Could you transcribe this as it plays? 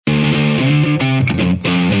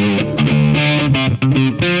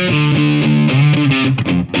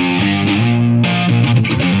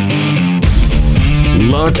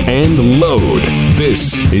lock, and load.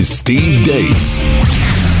 This is Steve Deace.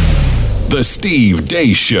 The Steve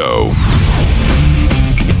Deace Show.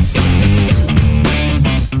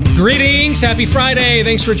 Greetings. Happy Friday.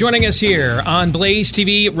 Thanks for joining us here on Blaze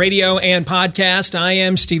TV, radio, and podcast. I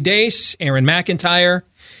am Steve Deace. Aaron McIntyre.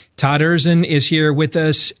 Todd Erzin is here with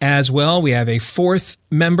us as well. We have a fourth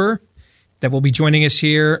member that will be joining us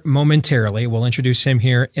here momentarily. We'll introduce him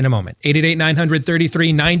here in a moment.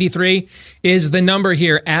 888-900-3393 is the number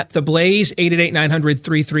here at The Blaze.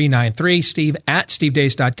 888-900-3393. Steve at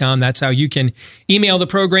stevedeace.com. That's how you can email the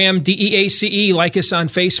program. DEACE. Like us on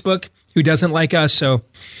Facebook. Who doesn't like us? So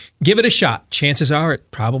give it a shot. Chances are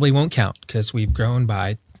it probably won't count because we've grown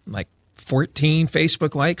by like 14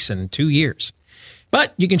 Facebook likes in 2 years.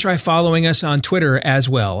 But you can try following us on Twitter as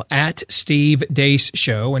well, at Steve Deace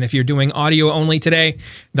Show. And if you're doing audio only today,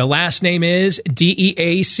 the last name is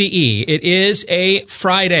DEACE. It is a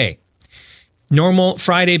Friday. Normal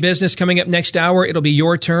Friday business coming up next hour. It'll be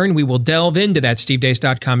your turn. We will delve into that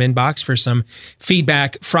stevedeace.com inbox for some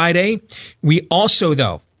feedback Friday. We also,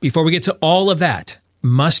 though, before we get to all of that,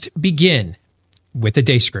 must begin with the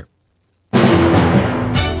Deace Group.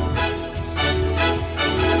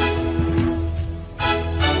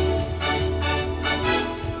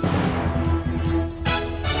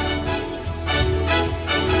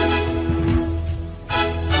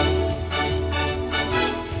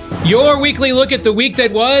 Your weekly look at the week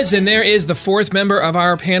that was, and there is the fourth member of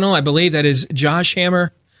our panel. I believe that is Josh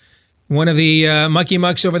Hammer, one of the mucky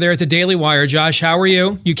mucks over there at the Daily Wire. Josh, how are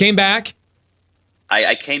you? You came back?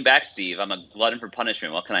 I came back, Steve. I'm a glutton for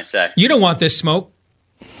punishment. What can I say? You don't want this smoke.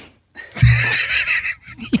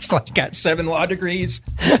 He's like got 7 law degrees.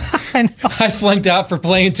 I know. I flunked out for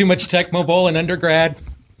playing too much Tecmo Bowl in undergrad.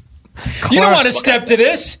 You don't want to step to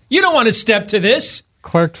this. You don't want to step to this.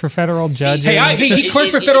 Clerked for federal judges. Hey, he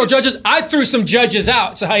clerked for federal judges. I threw some judges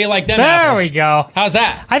out. So how you like them There apples? we go. How's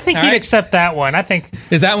that? I think All he'd right? accept that one. I think.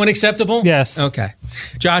 Is that one acceptable? Yes. Okay.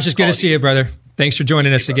 Josh, it's good to see you, brother. Thanks for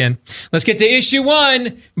joining us again. Let's get to issue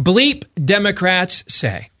 1. Bleep Democrats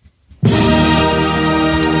say.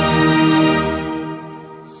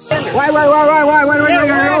 Why?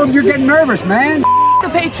 You're getting nervous, man. The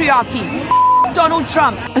patriarchy. Donald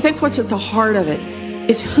Trump. I think what's at the heart of it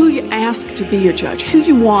is who you ask to be your judge, who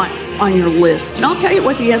you want on your list. And I'll tell you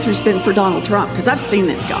what the answer's been for Donald Trump, because I've seen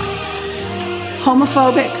this, guys.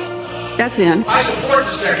 Homophobic, that's in. I support the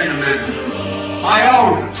Second Amendment. I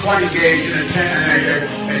own a 20 gauge and a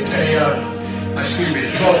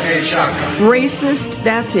 12 gauge shotgun. Racist,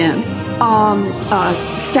 that's in.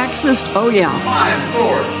 Sexist, oh yeah. My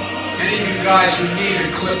Lord. Any of you guys who need a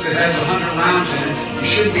clip that has 100 rounds in it, you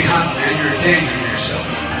shouldn't be hunting, man. You're endangering yourself.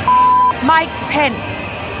 Mike Pence.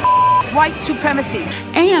 White supremacy.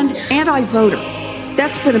 And anti-voter.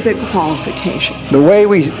 That's been a big qualification. The way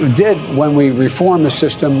we did when we reformed the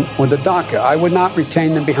system with the DACA, I would not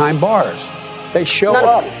retain them behind bars. They show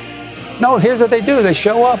up. No, here's what they do. They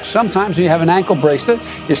show up. Sometimes when you have an ankle bracelet,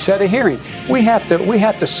 you set a hearing. We have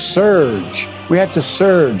to surge. We have to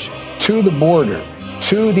surge to the border,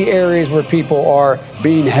 to the areas where people are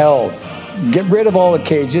being held. Get rid of all the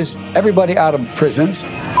cages, everybody out of prisons.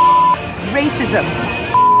 Racism.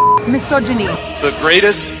 Misogyny. The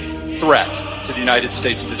greatest threat to the United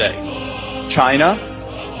States today: China,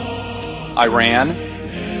 Iran,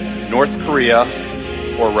 North Korea,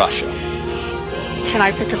 or Russia. Can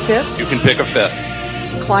I pick a fifth? You can pick a fifth.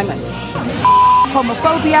 Climate.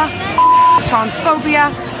 Homophobia.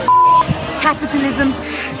 Transphobia. Capitalism.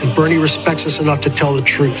 And Bernie respects us enough to tell the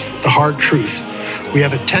truth, the hard truth. We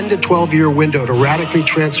have a 10 to 12-year window to radically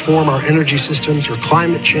transform our energy systems, or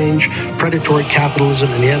climate change, predatory capitalism,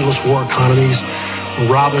 and the endless war economies will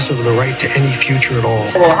rob us of the right to any future at all.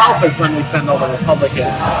 It will help us when we send all the Republicans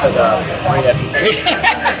to the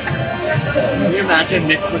Can you imagine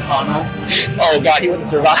Mitch McConnell? Oh, God, he wouldn't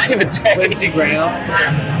survive a day. Lindsey Graham.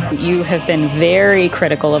 You have been very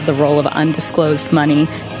critical of the role of undisclosed money,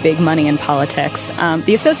 big money in politics.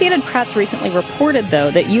 The Associated Press recently reported, though,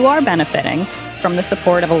 that you are benefiting from the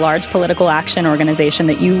support of a large political action organization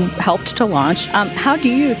that you helped to launch. How do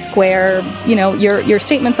you square, your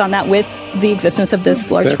statements on that with the existence of this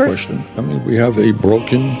large Fair group? question. I mean, we have a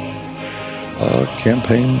broken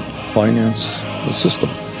campaign finance system.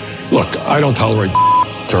 Look, I don't tolerate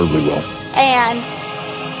terribly well. And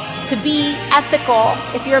to be ethical,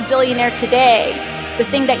 if you're a billionaire today, the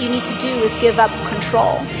thing that you need to do is give up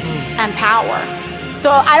control and power. So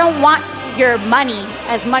I don't want your money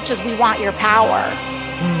as much as we want your power.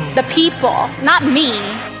 The people, not me.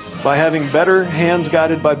 By having better hands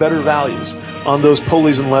guided by better values on those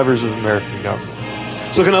pulleys and levers of American government.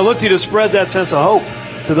 So can I look to you to spread that sense of hope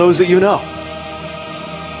to those that you know?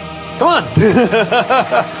 Come on.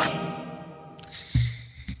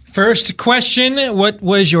 First question, what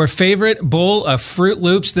was your favorite bowl of Fruit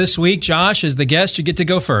Loops this week? Josh, as the guest, you get to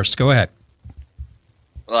go first. Go ahead.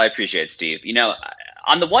 Well, I appreciate it, Steve. You know,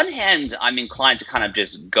 on the one hand, I'm inclined to kind of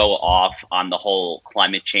just go off on the whole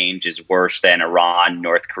climate change is worse than Iran,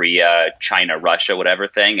 North Korea, China, Russia, whatever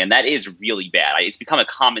thing. And that is really bad. It's become a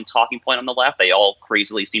common talking point on the left. They all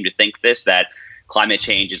crazily seem to think that climate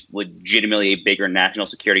change is legitimately a bigger national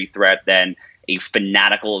security threat than a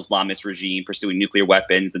fanatical Islamist regime pursuing nuclear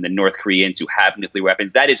weapons and the North Koreans who have nuclear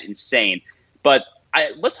weapons. That is insane. But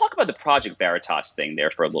let's talk about the Project Veritas thing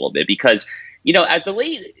there for a little bit, because, you know, as the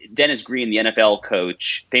late Dennis Green, the NFL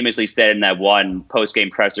coach, famously said in that one post-game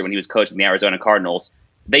presser when he was coaching the Arizona Cardinals,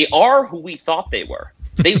 they are who we thought they were.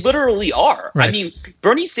 They literally are. Right. I mean,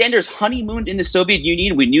 Bernie Sanders honeymooned in the Soviet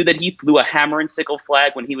Union. We knew that he flew a hammer and sickle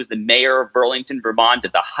flag when he was the mayor of Burlington, Vermont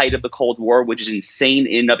at the height of the Cold War, which is insane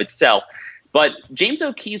in and of itself. But James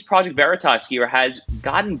O'Keefe's Project Veritas here has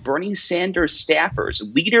gotten Bernie Sanders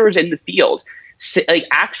staffers, leaders in the field,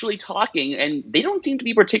 actually talking, and they don't seem to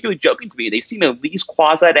be particularly joking to me. They seem at least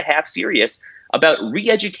quasi to half serious about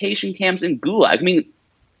re-education camps and gulags. I mean,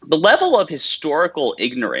 the level of historical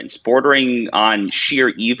ignorance bordering on sheer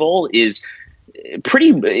evil is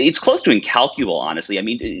it's close to incalculable, honestly. I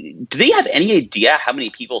mean, do they have any idea how many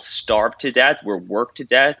people starved to death, were worked to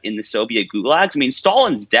death in the Soviet gulags? I mean,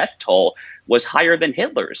 Stalin's death toll was higher than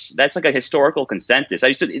Hitler's. That's like a historical consensus.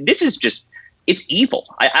 This is just, it's evil.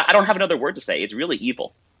 I don't have another word to say. It's really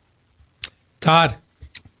evil. Todd.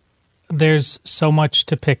 There's so much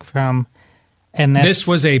to pick from. And this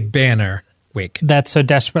was a banner week. That's so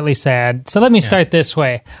desperately sad. So let me start this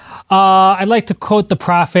way. I'd like to quote the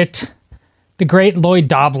prophet, the great Lloyd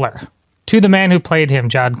Dobler, to the man who played him,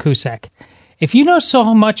 John Cusack. If you know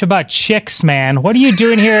so much about chicks, man, what are you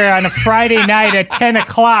doing here on a Friday night at 10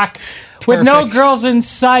 o'clock with no girls in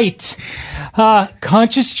sight?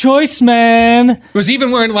 Conscious choice, man. Was he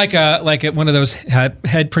even wearing like one of those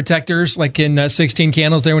head protectors, like in 16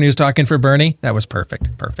 Candles there when he was talking for Bernie? That was perfect.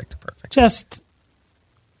 Just,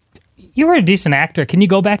 you were a decent actor. Can you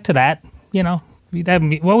go back to that? You know,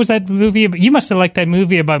 what was that movie? You must have liked that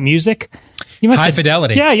movie about music. High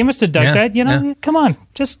Fidelity. Yeah, you must have dug that. You know, come on,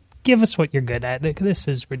 just give us what you're good at. This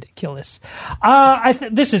is ridiculous.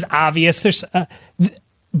 This is obvious. There's,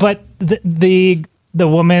 but the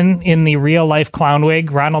woman in the real life clown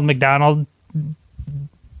wig, Ronald McDonald,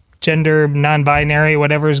 gender non-binary,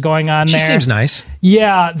 whatever is going on there. She seems nice.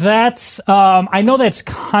 Yeah, that's. I know that's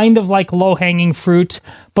kind of like low-hanging fruit,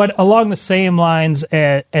 but along the same lines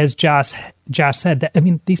as Josh said, that, I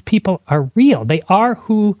mean, these people are real. They are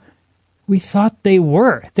who we thought they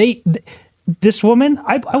were. This woman,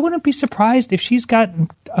 I wouldn't be surprised if she's got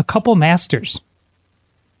a couple masters.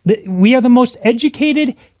 We are the most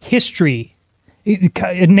educated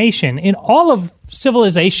nation in all of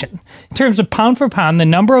civilization in terms of pound for pound, the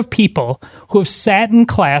number of people who have sat in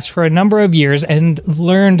class for a number of years and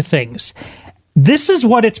learned things. This is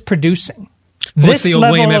what it's producing. What's the old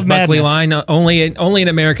William F. Buckley line? Only in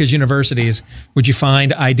America's universities would you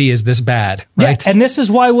find ideas this bad, right? Yeah, and this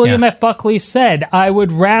is why William F. Buckley said, I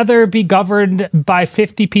would rather be governed by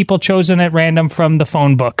 50 people chosen at random from the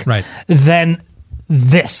phone book than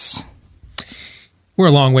this. We're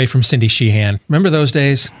a long way from Cindy Sheehan. Remember those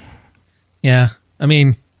days? Yeah. I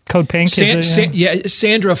mean, Code Pink.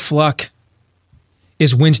 Sandra Fluck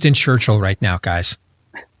is Winston Churchill right now, guys.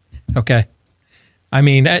 Okay. I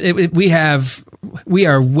mean, we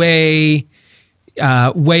are way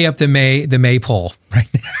up the maypole right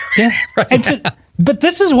now. Yeah. But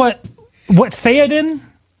this is what Theoden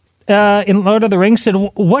in Lord of the Rings said.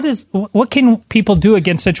 What can people do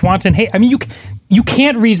against such wanton hate? I mean, you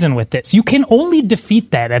can't reason with this. You can only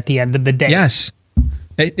defeat that at the end of the day. Yes,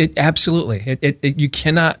 it absolutely. You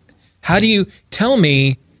cannot. How do you tell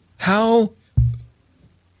me how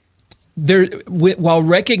there while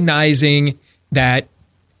recognizing that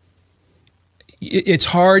it's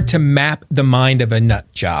hard to map the mind of a nut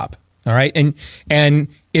job, all right? And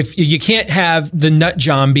if you can't have the nut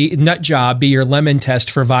job be your lemon test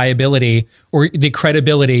for viability or the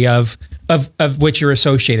credibility of what you're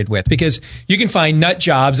associated with, because you can find nut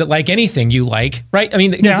jobs that like anything you like, right? I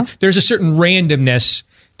mean, there's a certain randomness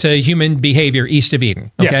to human behavior east of Eden,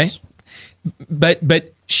 okay? Yes.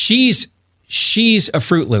 But she's a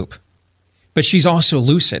Fruit Loop, but she's also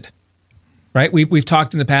lucid. Right, we've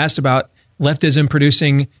talked in the past about leftism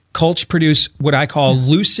producing cults produce what I call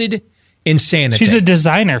lucid insanity. She's a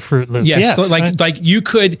designer Fruit Loop. Yes, like you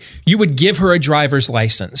would give her a driver's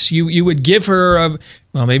license. You would give her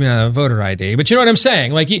maybe not a voter ID, but you know what I'm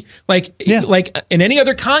saying. Like in any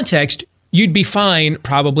other context, you'd be fine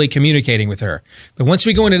probably communicating with her. But once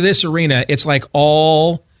we go into this arena, it's like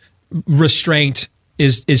all restraint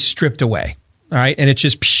is stripped away. All right. And it's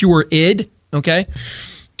just pure id. Okay.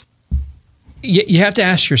 You have to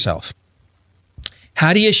ask yourself,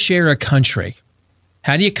 how do you share a country?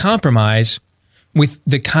 How do you compromise with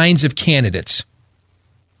the kinds of candidates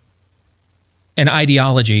and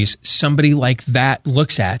ideologies somebody like that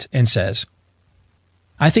looks at and says,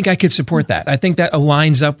 I think I could support that. I think that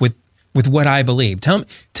aligns up with what I believe.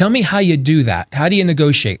 Tell me how you do that. How do you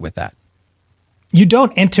negotiate with that? You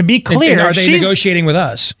don't. And to be clear, and are they negotiating with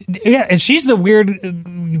us? Yeah, and she's the weird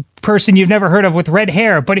person you've never heard of with red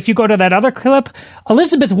hair. But if you go to that other clip,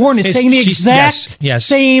 Elizabeth Warren is saying the exact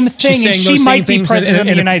same thing, and she might be president of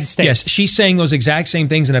the United States. Yes, she's saying those exact same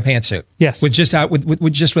things in a pantsuit. Yes, with just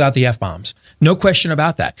without the F-bombs. No question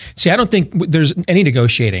about that. See, I don't think there's any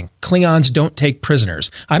negotiating. Klingons don't take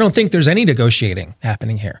prisoners. I don't think there's any negotiating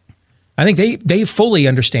happening here. I think they fully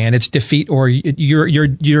understand it's defeat, or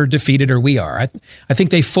you're defeated, or we are. I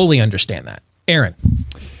think they fully understand that. Aaron.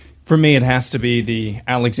 For me, it has to be the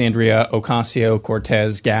Alexandria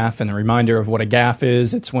Ocasio-Cortez gaffe, and a reminder of what a gaffe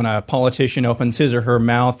is. It's when a politician opens his or her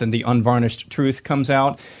mouth and the unvarnished truth comes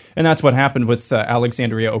out. And that's what happened with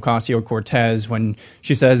Alexandria Ocasio-Cortez when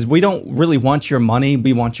she says, we don't really want your money,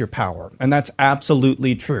 we want your power. And that's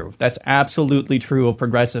absolutely true. That's absolutely true of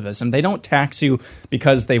progressivism. They don't tax you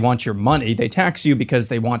because they want your money. They tax you because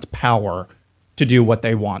they want power to do what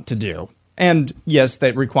they want to do. And yes,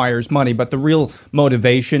 that requires money, but the real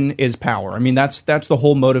motivation is power. I mean, that's the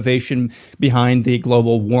whole motivation behind the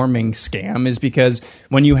global warming scam, is because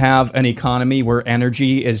when you have an economy where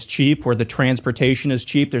energy is cheap, where the transportation is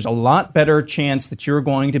cheap, there's a lot better chance that you're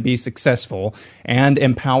going to be successful and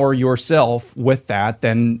empower yourself with that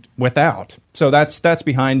than without. So that's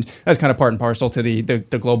kind of part and parcel to the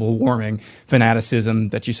global warming fanaticism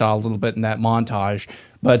that you saw a little bit in that montage.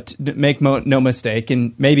 But make no mistake,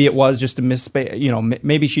 and maybe it was just a misspeak.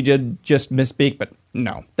 Maybe she did just misspeak, but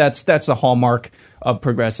no, that's the hallmark of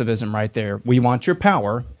progressivism right there. We want your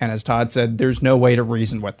power, and as Todd said, there's no way to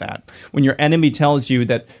reason with that. When your enemy tells you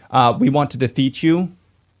that we want to defeat you,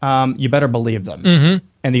 you better believe them. Mm-hmm.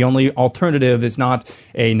 And the only alternative is not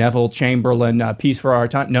a Neville Chamberlain peace for our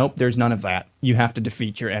time. Nope, there's none of that. You have to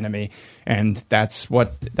defeat your enemy, and that's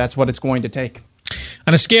what it's going to take.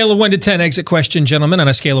 On a scale of 1 to 10, exit question, gentlemen, on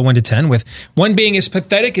a scale of 1 to 10, with 1 being as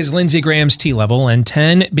pathetic as Lindsey Graham's T-level and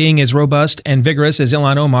 10 being as robust and vigorous as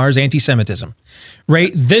Ilhan Omar's anti-Semitism.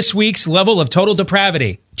 Rate this week's level of total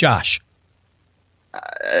depravity. Josh.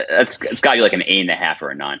 It's got to be like an 8.5 or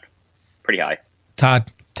a 9. Pretty high. Todd.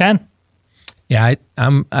 10. Yeah,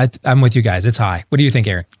 I'm with you guys. It's high. What do you think,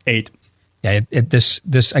 Aaron? 8. Yeah, this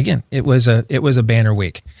again, it was a banner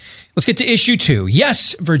week. Let's get to issue 2.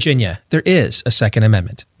 Yes, Virginia, there is a Second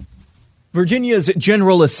Amendment. Virginia's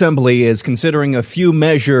General Assembly is considering a few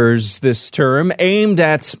measures this term aimed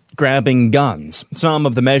at grabbing guns. Some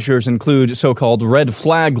of the measures include so-called red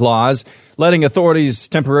flag laws, letting authorities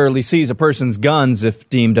temporarily seize a person's guns if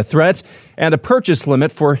deemed a threat, and a purchase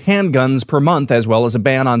limit for handguns per month, as well as a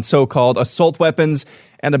ban on so-called assault weapons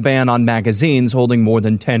and a ban on magazines holding more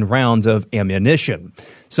than 10 rounds of ammunition.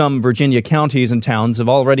 Some Virginia counties and towns have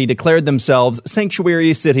already declared themselves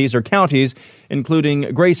sanctuary cities or counties, including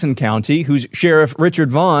Grayson County, whose Sheriff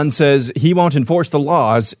Richard Vaughn says he won't enforce the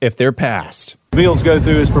laws if they're passed. Bills go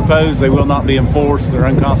through as proposed, they will not be enforced. They're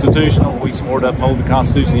unconstitutional. We support uphold the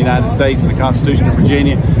Constitution of the United States and the Constitution of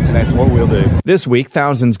Virginia, and that's what we'll do. This week,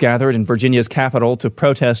 thousands gathered in Virginia's capital to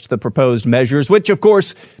protest the proposed measures, which, of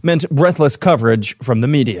course, meant breathless coverage from the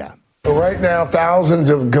media. Right now, thousands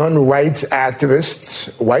of gun rights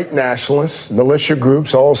activists, white nationalists, militia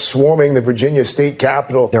groups, all swarming the Virginia state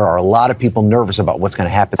capitol. There are a lot of people nervous about what's going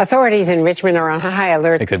to happen. Authorities in Richmond are on high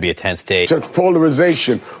alert. It could be a tense day. Such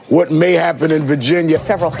polarization, what may happen in Virginia.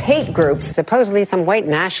 Several hate groups, supposedly some white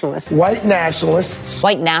nationalists. White nationalists.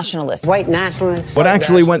 White nationalists. White nationalists. What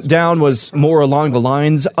actually went down was more along the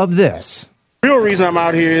lines of this. The real reason I'm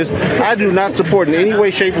out here is I do not support in any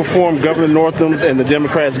way, shape, or form Governor Northam's and the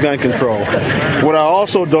Democrats' gun control. What I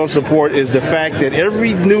also don't support is the fact that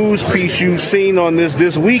every news piece you've seen on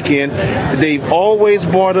this weekend, they've always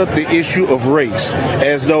brought up the issue of race,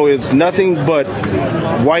 as though it's nothing but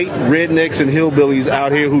white rednecks and hillbillies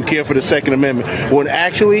out here who care for the Second Amendment, when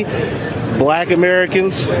actually Black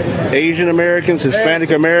Americans, Asian Americans, Hispanic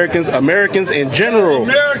Americans, Americans in general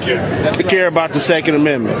care about the Second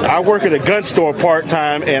Amendment. I work at a gun store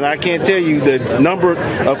part-time, and I can't tell you the number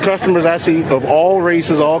of customers I see of all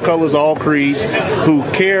races, all colors, all creeds, who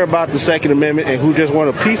care about the Second Amendment and who just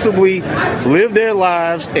want to peaceably live their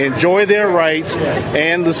lives, enjoy their rights,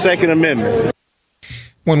 and the Second Amendment.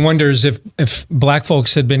 One wonders if black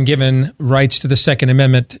folks had been given rights to the Second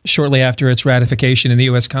Amendment shortly after its ratification in the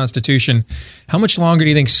U.S. Constitution, how much longer do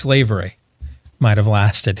you think slavery might have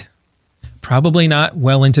lasted? Probably not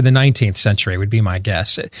well into the 19th century would be my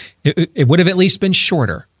guess. It would have at least been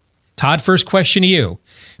shorter. Todd, first question to you.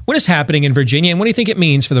 What is happening in Virginia, and what do you think it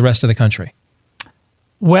means for the rest of the country?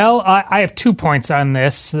 Well, I have 2 points on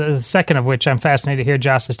this, the second of which I'm fascinated to hear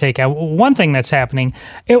Josh's take on. One thing that's happening,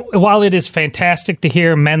 while it is fantastic to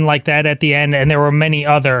hear men like that at the end, and there were many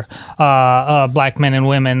other black men and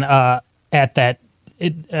women at that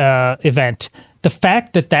event, the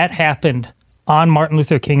fact that happened on Martin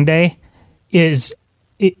Luther King Day is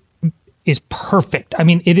perfect. I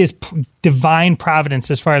mean, it is divine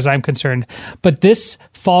providence as far as I'm concerned. But this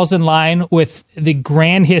falls in line with the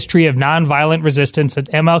grand history of nonviolent resistance that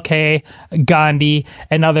MLK, Gandhi,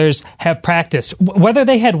 and others have practiced, whether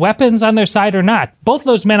they had weapons on their side or not. Both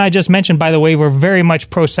those men I just mentioned, by the way, were very much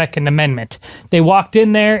pro-Second Amendment. They walked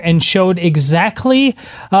in there and showed exactly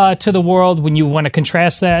to the world, when you want to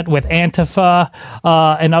contrast that with Antifa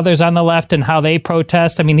and others on the left and how they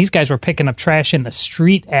protest. I mean, these guys were picking up trash in the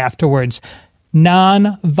street afterwards.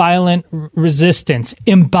 Non-violent resistance,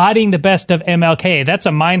 embodying the best of MLK. That's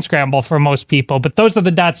a mind scramble for most people, but those are the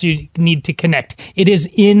dots you need to connect. It is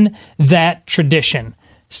in that tradition.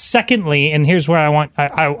 Secondly, and here's where I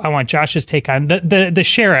want Josh's take on the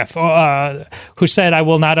sheriff who said, "I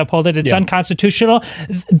will not uphold it. It's unconstitutional."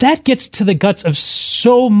 That gets to the guts of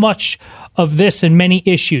so much of this and many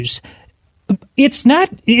issues. It's not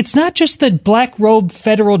just the black robe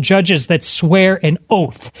federal judges that swear an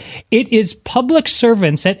oath. It is public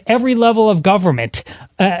servants at every level of government,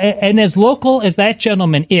 and as local as that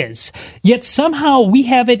gentleman is. Yet somehow we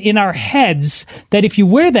have it in our heads that if you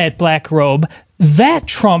wear that black robe, that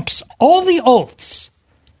trumps all the oaths.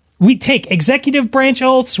 We take executive branch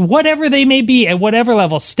oaths, whatever they may be, at whatever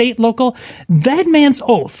level, state, local, that man's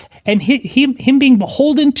oath and him being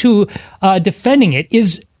beholden to defending it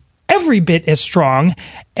is every bit as strong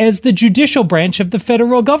as the judicial branch of the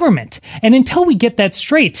federal government. And until we get that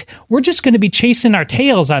straight, we're just going to be chasing our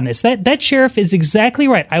tails on this. That sheriff is exactly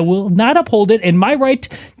right. I will not uphold it, and my right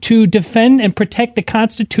to defend and protect the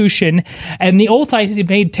Constitution and the oath I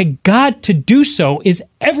made to God to do so is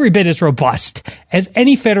every bit as robust as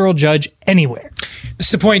any federal judge anywhere.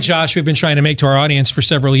 It's the point, Josh, we've been trying to make to our audience for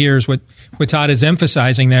several years, what Todd is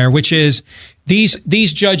emphasizing there, which is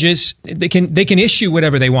these judges, they can issue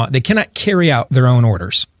whatever they want. They cannot carry out their own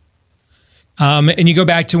orders. And you go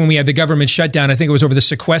back to when we had the government shutdown. I think it was over the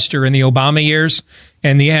sequester in the Obama years,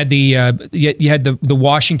 and you had the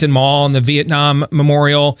Washington Mall and the Vietnam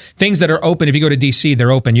Memorial, things that are open. If you go to D.C.,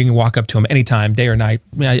 they're open. You can walk up to them anytime, day or night.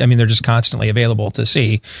 I mean, they're just constantly available to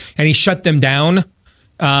see. And he shut them down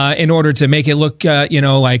in order to make it look,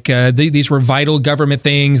 like these were vital government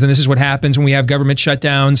things, and this is what happens when we have government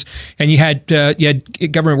shutdowns. And you had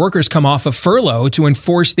government workers come off of furlough to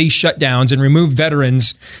enforce these shutdowns and remove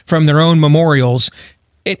veterans from their own memorials.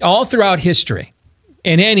 All throughout history,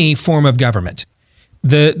 in any form of government,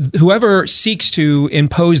 whoever seeks to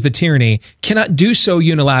impose the tyranny cannot do so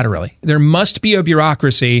unilaterally. There must be a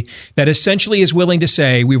bureaucracy that essentially is willing to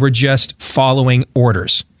say we were just following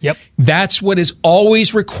orders. Yep. That's what is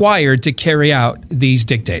always required to carry out these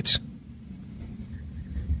dictates.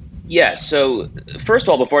 Yeah, so first of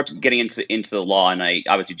all, before getting into the law, and I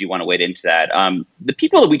obviously do want to wade into that, the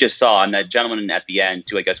people that we just saw, and that gentleman at the end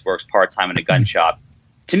who I guess works part-time in a gun shop,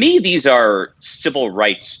 to me, these are civil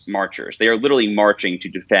rights marchers. They are literally marching to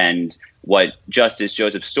defend what Justice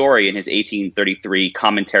Joseph Story in his 1833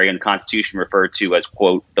 commentary on the Constitution referred to as,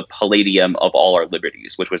 quote, the palladium of all our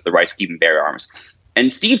liberties, which was the right to keep and bear arms.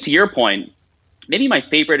 And Steve, to your point, maybe my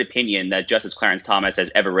favorite opinion that Justice Clarence Thomas has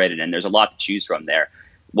ever written, and there's a lot to choose from there,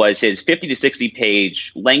 was his 50 to 60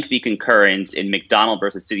 page lengthy concurrence in McDonald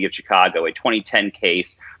versus City of Chicago, a 2010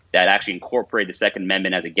 case that actually incorporated the Second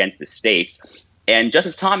Amendment as against the states. And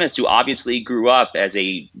Justice Thomas, who obviously grew up as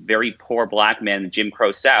a very poor black man in the Jim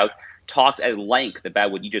Crow South, talks at length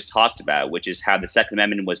about what you just talked about, which is how the Second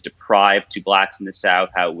Amendment was deprived to blacks in the South,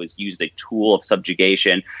 how it was used as a tool of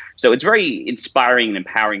subjugation. So it's very inspiring and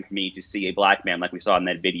empowering for me to see a black man, like we saw in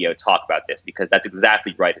that video, talk about this, because that's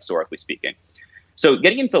exactly right, historically speaking. So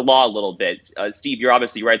getting into the law a little bit, Steve, you're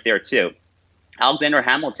obviously right there too. Alexander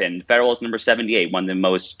Hamilton, Federalist number 78, one of the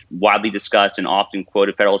most widely discussed and often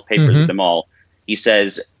quoted Federalist papers of them all. He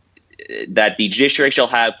says that the judiciary shall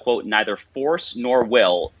have, quote, neither force nor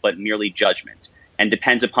will, but merely judgment, and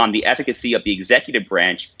depends upon the efficacy of the executive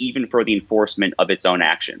branch, even for the enforcement of its own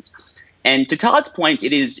actions. And to Todd's point,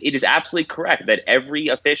 it is absolutely correct that every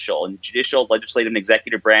official in the judicial, legislative, and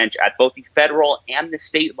executive branch at both the federal and the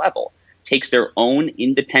state level takes their own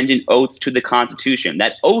independent oaths to the Constitution.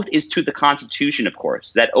 That oath is to the Constitution, of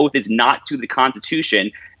course. That oath is not to the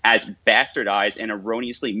Constitution as bastardized and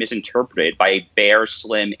erroneously misinterpreted by a bare,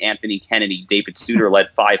 slim Anthony Kennedy, David Souter-led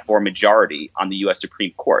 5-4 majority on the U.S.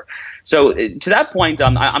 Supreme Court. So to that point,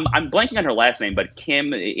 I'm blanking on her last name, but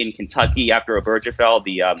Kim in Kentucky after Obergefell,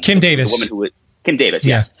 Kim Davis. The woman Kim Davis,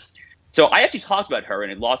 Yeah. yes. So I actually talked about her in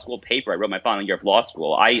a law school paper. I wrote my final year of law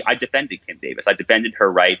school. I defended Kim Davis. I defended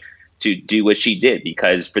her right to do what she did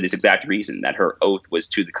because for this exact reason, that her oath was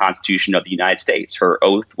to the Constitution of the United States. Her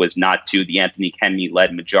oath was not to the Anthony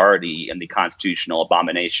Kennedy-led majority in the constitutional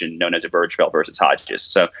abomination known as Obergefell versus Hodges.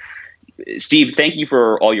 So, Steve, thank you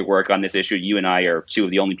for all your work on this issue. You and I are two of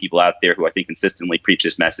the only people out there who I think consistently preach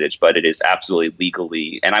this message, but it is absolutely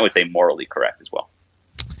legally and I would say morally correct as well.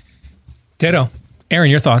 Ditto. Aaron,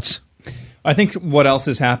 your thoughts? I think what else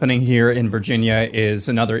is happening here in Virginia is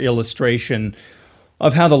another illustration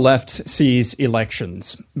of how the left sees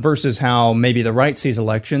elections versus how maybe the right sees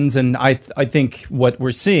elections. And I think what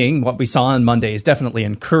we're seeing, what we saw on Monday, is definitely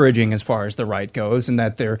encouraging as far as the right goes, and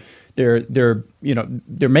that they're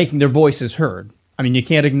making their voices heard. I mean, you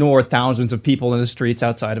can't ignore thousands of people in the streets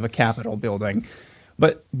outside of a Capitol building.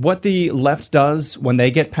 But what the left does when they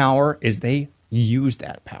get power is they use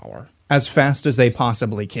that power as fast as they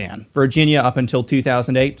possibly can. Virginia, up until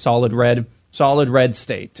 2008, solid red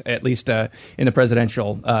state, at least in the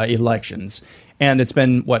presidential elections. And it's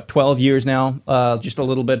been, 12 years now, just a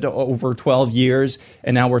little bit over 12 years.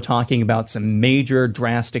 And now we're talking about some major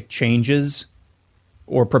drastic changes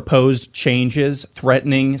or proposed changes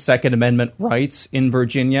threatening Second Amendment rights in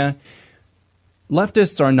Virginia.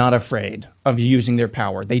 Leftists are not afraid of using their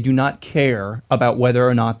power. They do not care about whether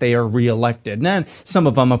or not they are reelected. And some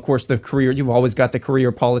of them, of course, you've always got the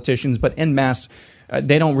career politicians, but en masse,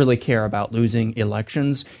 they don't really care about losing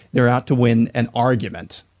elections. They're out to win an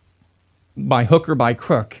argument by hook or by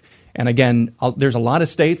crook. And again, there's a lot of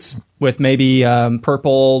states with maybe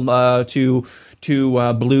purple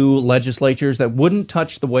to blue legislatures that wouldn't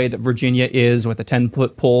touch the way that Virginia is with a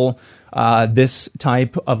 10-foot pole, this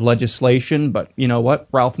type of legislation. But you know what?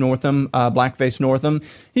 Ralph Northam, Blackface Northam,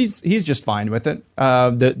 he's just fine with it.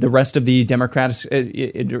 The rest of the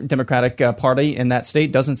Democratic Party in that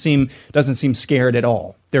state doesn't seem scared at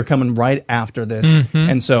all. They're coming right after this. Mm-hmm.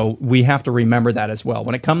 And so we have to remember that as well.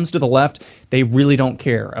 When it comes to the left, they really don't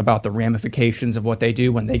care about the ramifications of what they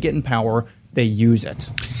do. When they get in power, they use it.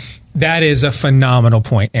 That is a phenomenal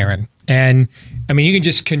point, Aaron. And I mean, you can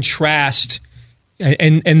just contrast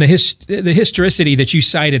and the historicity that you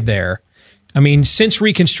cited there. I mean, since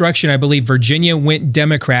Reconstruction, I believe Virginia went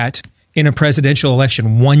Democrat in a presidential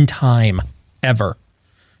election one time ever.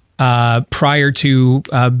 Prior to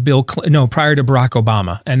Barack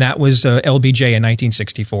Obama, and that was LBJ in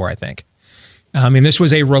 1964, I think. I mean, this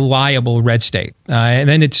was a reliable red state, and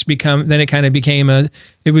then it kind of became a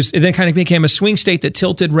swing state that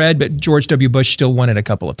tilted red, but George W. Bush still won it a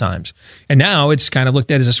couple of times, and now it's kind of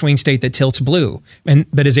looked at as a swing state that tilts blue.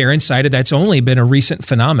 But as Aaron cited, that's only been a recent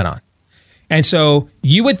phenomenon, and so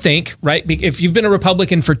you would think, right, if you've been a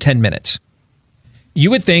Republican for 10 minutes. You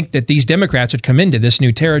would think that these Democrats would come into this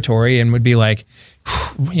new territory and would be like,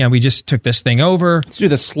 we just took this thing over. Let's do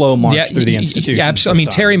the slow march through the institution. Yeah, absolutely. I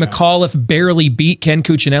mean, Terry McAuliffe barely beat Ken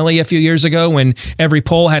Cuccinelli a few years ago when every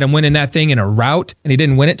poll had him winning that thing in a rout, and he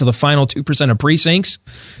didn't win it till the final 2% of precincts.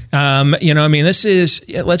 This is,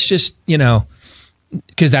 let's just,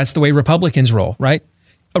 because that's the way Republicans roll, right?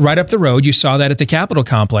 Right up the road, you saw that at the Capitol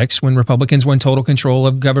complex when Republicans won total control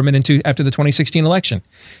of government after the 2016 election.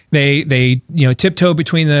 They tiptoed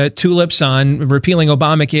between the tulips on repealing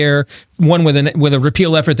Obamacare, one with a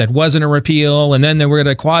repeal effort that wasn't a repeal, and then they were going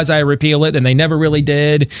to quasi-repeal it, and they never really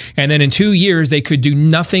did. And then in 2 years, they could do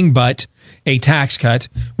nothing but a tax cut,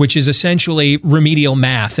 which is essentially remedial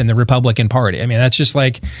math in the Republican Party. I mean, that's just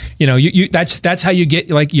like, that's how you get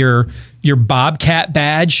like your Bobcat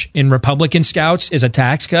badge in Republican Scouts is a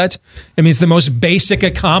tax cut. I mean, it's the most basic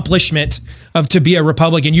accomplishment to be a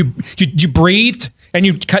Republican. You breathed and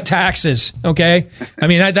you cut taxes. Okay. I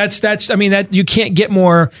mean, that you can't get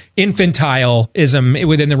more infantileism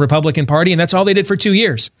within the Republican Party. And that's all they did for 2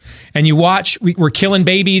 years. And you watch, we're killing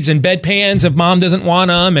babies in bedpans if mom doesn't want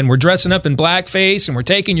them. And we're dressing up in blackface and we're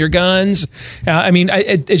taking your guns.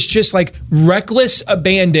 It's just like reckless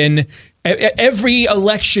abandon. Every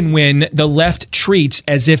election win, the left treats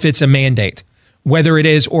as if it's a mandate, whether it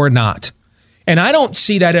is or not. And I don't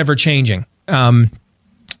see that ever changing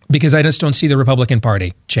because I just don't see the Republican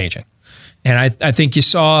Party changing. And I think you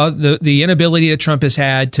saw the inability that Trump has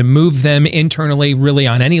had to move them internally really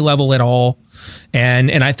on any level at all.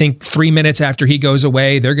 And I think 3 minutes after he goes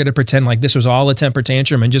away, they're going to pretend like this was all a temper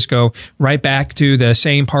tantrum and just go right back to the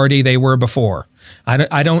same party they were before.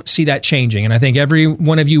 I don't see that changing. And I think every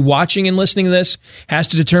one of you watching and listening to this has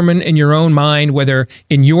to determine in your own mind whether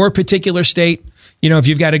in your particular state, if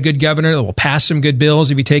you've got a good governor that will pass some good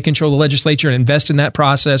bills, if you take control of the legislature and invest in that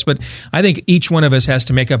process. But I think each one of us has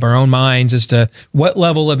to make up our own minds as to what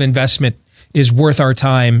level of investment is worth our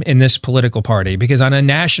time in this political party. Because on a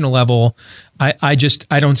national level, I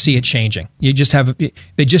don't see it changing. They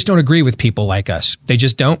just don't agree with people like us. They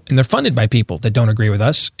just don't. And they're funded by people that don't agree with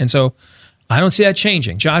us. And so I don't see that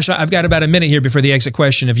changing. Josh, I've got about a minute here before the exit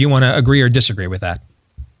question if you want to agree or disagree with that.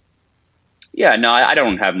 Yeah, no, I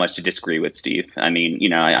don't have much to disagree with, Steve. I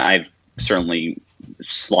mean, I've certainly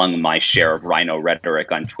slung my share of rhino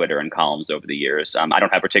rhetoric on Twitter and columns over the years. I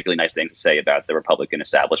don't have particularly nice things to say about the Republican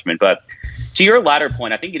establishment. But to your latter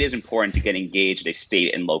point, I think it is important to get engaged at a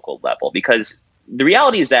state and local level, because the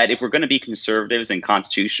reality is that if we're going to be conservatives and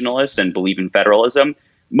constitutionalists and believe in federalism,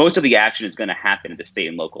 most of the action is going to happen at the state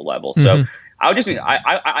and local level. So I would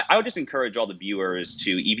just encourage all the viewers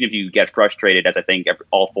to, even if you get frustrated, as I think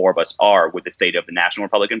all four of us are, with the state of the National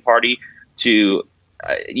Republican Party, to,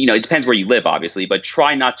 it depends where you live, obviously, but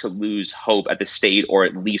try not to lose hope at the state or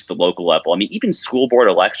at least the local level. I mean, even school board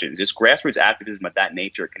elections, just grassroots activism of that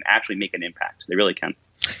nature can actually make an impact. They really can.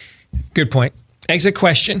 Good point. Exit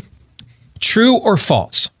question. True or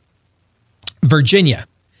false? Virginia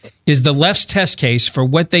is the left's test case for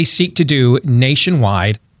what they seek to do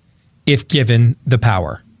nationwide if given the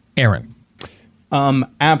power. Aaron.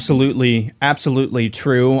 Absolutely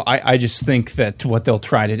true. I just think that what they'll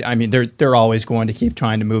try to, they're always going to keep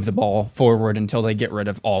trying to move the ball forward until they get rid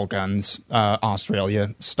of all guns,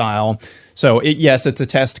 Australia style. So yes, it's a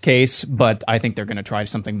test case, but I think they're going to try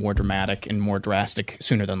something more dramatic and more drastic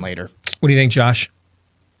sooner than later. What do you think, Josh?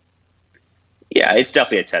 Yeah, it's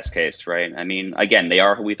definitely a test case, right? I mean, again, they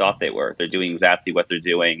are who we thought they were. They're doing exactly what they're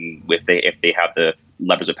doing if they have the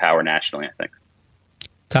levers of power nationally, I think.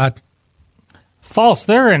 Todd? False.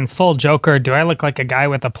 They're in full Joker. Do I look like a guy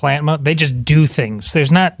with a plant? They just do things.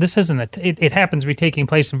 It happens to be taking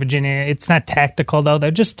place in Virginia. It's not tactical, though. They're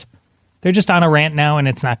just on a rant now, and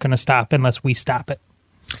it's not going to stop unless we stop it.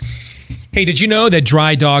 Hey, did you know that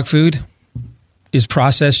dry dog food is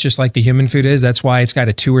processed just like the human food is? That's why it's got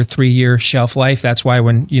a 2 or 3 year shelf life. That's why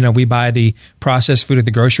when we buy the processed food at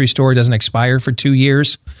the grocery store, it doesn't expire for 2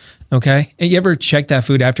 years. Okay. And you ever check that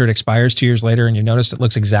food after it expires 2 years later and you notice it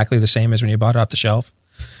looks exactly the same as when you bought it off the shelf?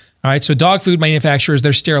 All right. So dog food manufacturers,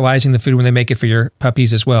 they're sterilizing the food when they make it for your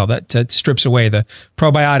puppies as well. That strips away the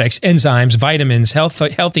probiotics, enzymes, vitamins,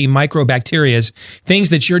 healthy microbacteria,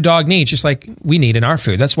 things that your dog needs, just like we need in our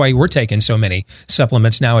food. That's why we're taking so many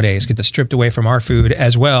supplements nowadays, get this stripped away from our food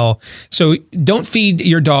as well. So don't feed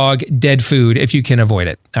your dog dead food if you can avoid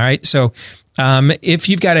it. All right. So if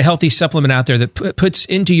you've got a healthy supplement out there that puts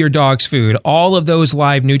into your dog's food all of those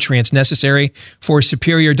live nutrients necessary for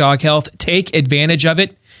superior dog health, take advantage of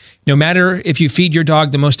it. No matter if you feed your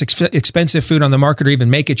dog the most expensive food on the market or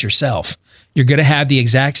even make it yourself, you're going to have the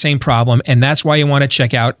exact same problem. And that's why you want to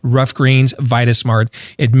check out Rough Greens VitaSmart.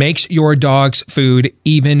 It makes your dog's food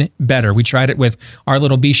even better. We tried it with our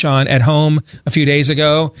little Bichon at home a few days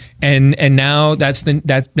ago. And now that's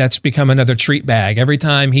become another treat bag. Every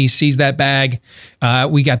time he sees that bag,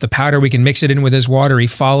 we got the powder. We can mix it in with his water. He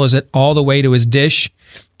follows it all the way to his dish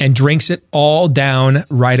and drinks it all down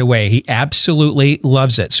right away. He absolutely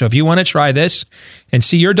loves it. So if you want to try this and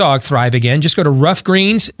see your dog thrive again, just go to Rough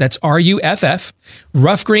Greens. That's RUFF,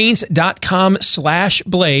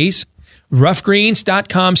 roughgreens.com/blaze,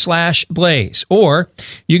 roughgreens.com/blaze, or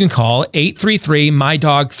you can call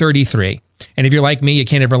 833-MY-DOG-33. And if you're like me, you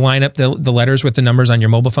can't ever line up the letters with the numbers on your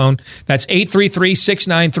mobile phone. That's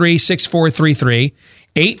 833-693-6433.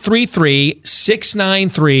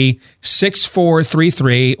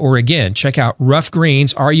 833-693-6433, or again, check out Rough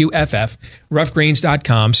Greens, RUFF,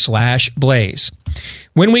 roughgreens.com/blaze.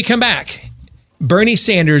 When we come back, Bernie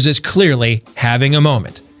Sanders is clearly having a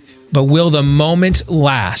moment. But will the moment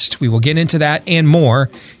last? We will get into that and more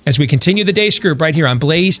as we continue the Day Scoop right here on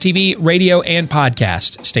Blaze TV, radio, and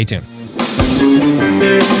podcast. Stay tuned.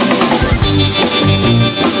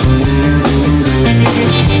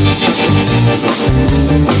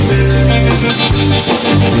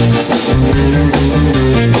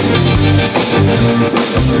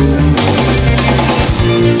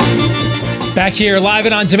 Back Back here live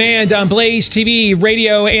and on demand on Blaze TV,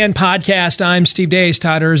 radio, and podcast. I'm Steve Deace.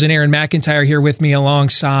 Todd Erz and Aaron McIntyre here with me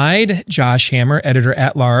alongside Josh Hammer,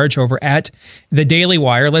 editor-at-large over at The Daily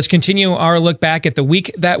Wire. Let's continue our look back at the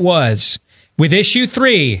week that was with issue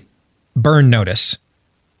 3, Burn Notice.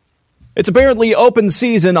 It's apparently open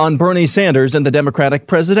season on Bernie Sanders in the Democratic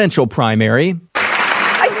presidential primary.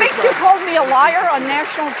 I think you called me a liar on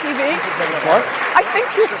national TV. What? I think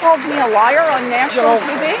you called me a liar on national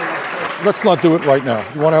TV. Let's not do it right now.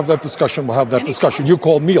 You want to have that discussion, we'll have that discussion. You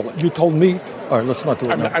called me. You told me. All right, let's not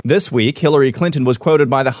do it now. This week, Hillary Clinton was quoted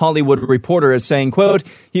by The Hollywood Reporter as saying, quote,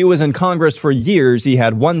 "He was in Congress for years. He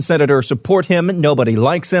had one senator support him. Nobody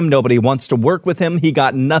likes him. Nobody wants to work with him. He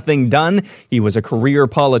got nothing done. He was a career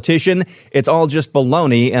politician. It's all just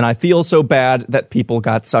baloney, and I feel so bad that people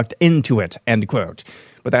got sucked into it," end quote.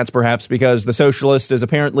 But that's perhaps because the socialist is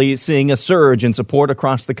apparently seeing a surge in support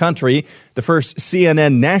across the country. The first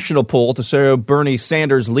CNN national poll to show Bernie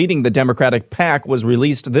Sanders leading the Democratic pack was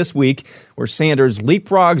released this week, where Sanders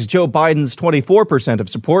leapfrogs Joe Biden's 24% of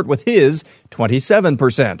support with his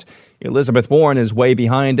 27%. Elizabeth Warren is way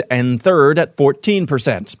behind and third at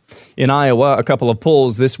 14%. In Iowa, a couple of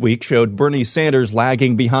polls this week showed Bernie Sanders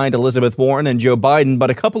lagging behind Elizabeth Warren and Joe Biden, but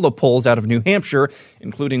a couple of polls out of New Hampshire,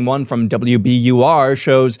 including one from WBUR,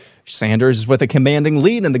 shows Sanders is with a commanding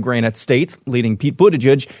lead in the Granite State, leading Pete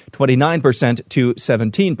Buttigieg 29% to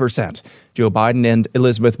 17%. Joe Biden and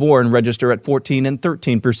Elizabeth Warren register at 14 and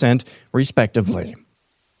 13%, respectively.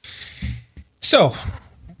 So,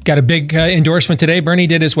 got a big endorsement today. Bernie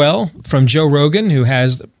did as well from Joe Rogan, who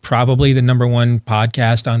has probably the number one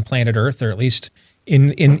podcast on planet Earth, or at least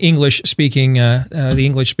in English speaking, the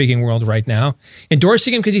English speaking world right now,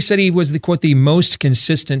 endorsing him because he said he was the quote the most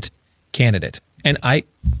consistent candidate. And I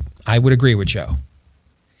would agree with Joe.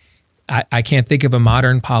 I can't think of a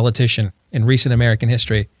modern politician in recent American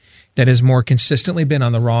history that has more consistently been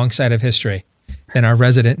on the wrong side of history than our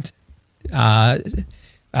resident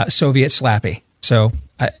Soviet Slappy. So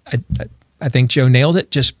I think Joe nailed it,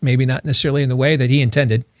 just maybe not necessarily in the way that he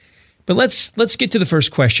intended. But let's get to the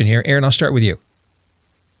first question here. Aaron, I'll start with you.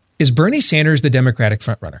 Is Bernie Sanders the Democratic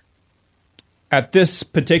frontrunner? At this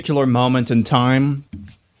particular moment in time,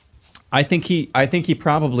 I think he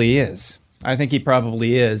probably is. I think he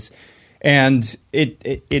probably is. And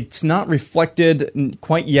it's not reflected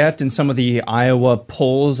quite yet in some of the Iowa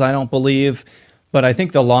polls, I don't believe. But I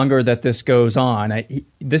think the longer that this goes on,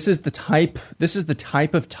 this is the type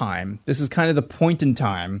of time. This is kind of the point in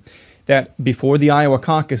time that before the Iowa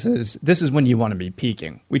caucuses, this is when you want to be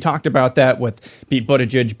peaking. We talked about that with Pete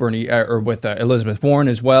Buttigieg, with Elizabeth Warren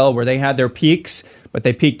as well, where they had their peaks, but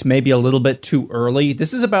they peaked maybe a little bit too early.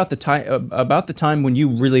 This is about the time when you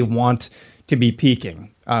really want to be peaking.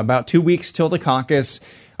 About 2 weeks till the caucus.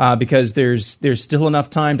 Because there's still enough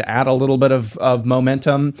time to add a little bit of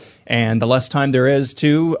momentum, and the less time there is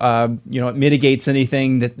to, it mitigates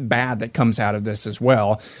anything bad that comes out of this as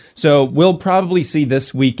well. So we'll probably see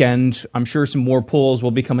this weekend. I'm sure some more polls will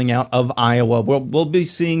be coming out of Iowa. We'll be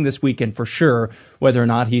seeing this weekend for sure whether or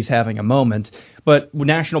not he's having a moment. But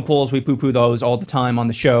national polls, we poo-poo those all the time on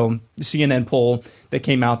the show. The CNN poll that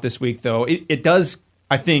came out this week, though, it does,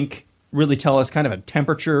 I think, really tell us kind of a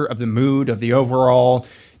temperature of the mood of the overall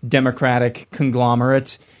Democratic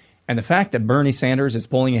conglomerate. And the fact that Bernie Sanders is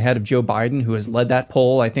polling ahead of Joe Biden, who has led that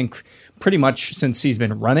poll, I think, pretty much since he's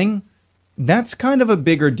been running, that's kind of a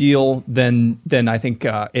bigger deal than I think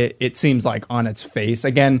it seems like on its face.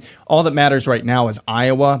 Again, all that matters right now is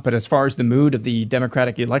Iowa, but as far as the mood of the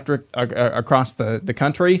Democratic electorate across the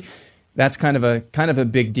country, that's kind of a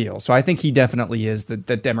big deal. So I think he definitely is the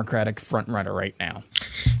Democratic frontrunner right now.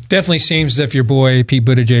 Definitely seems as if your boy Pete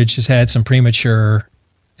Buttigieg has had some premature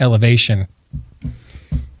elevation.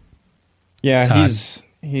 Yeah, Todd.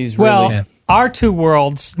 he's well, really... our two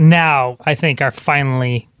worlds now, I think, are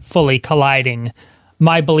finally fully colliding.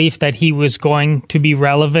 My belief that he was going to be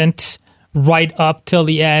relevant right up till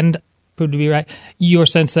the end proved to be right. Your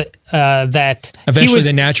sense that eventually he was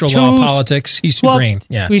the natural law of politics, he's too green.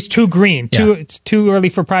 Yeah, he's too green. Yeah. It's too early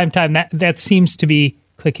for prime time. That seems to be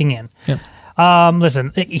clicking in. Yeah.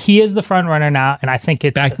 Listen, he is the front runner now, and I think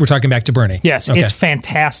it's we're talking back to Bernie. Yes, okay. It's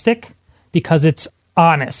fantastic because it's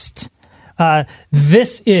honest.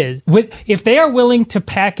 This is if they are willing to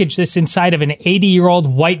package this inside of an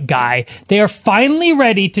 80-year-old white guy, they are finally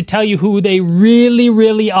ready to tell you who they really,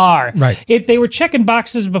 really are. Right. They were checking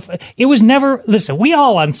boxes before. It was never. Listen, we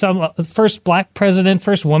all on some first black president,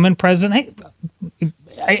 first woman president.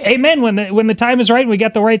 Hey, amen. When the time is right and we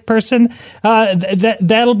get the right person,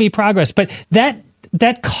 that'll be progress. But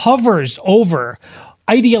that covers over.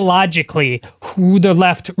 ideologically who the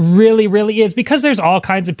left really, really is, because there's all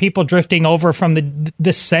kinds of people drifting over from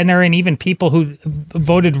the center and even people who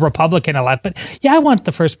voted Republican a lot. But yeah, I want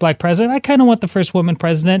the first black president. I kind of want the first woman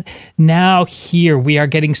president. Now here we are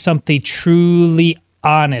getting something truly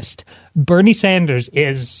honest. Bernie Sanders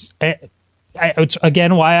is... it's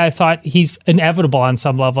again why I thought he's inevitable on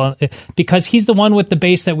some level, because he's the one with the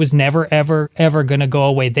base that was never, ever, ever going to go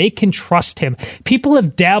away. They can trust him. People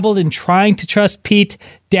have dabbled in trying to trust Pete,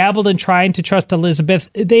 dabbled in trying to trust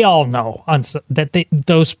Elizabeth. They all know that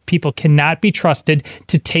those people cannot be trusted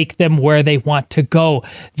to take them where they want to go.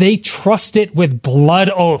 They trust it with blood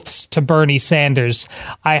oaths to Bernie Sanders.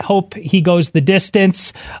 I hope he goes the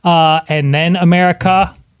distance, and then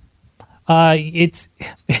America...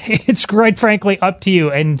 it's quite frankly up to you,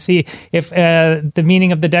 and see if the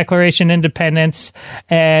meaning of the Declaration of Independence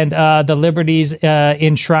and the liberties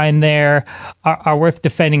enshrined there are worth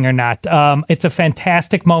defending or not. It's a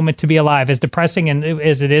fantastic moment to be alive, as depressing and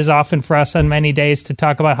as it is often for us on many days to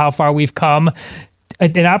talk about how far we've come.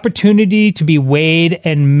 An opportunity to be weighed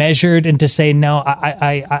and measured and to say, no,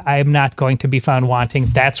 I am not going to be found wanting.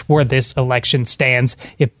 That's where this election stands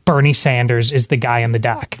if Bernie Sanders is the guy in the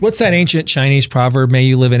dock. What's that ancient Chinese proverb, may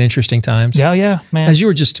you live in interesting times? Yeah, man. As you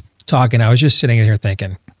were just talking, I was just sitting here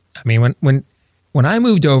thinking, I mean, when I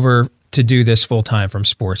moved over to do this full-time from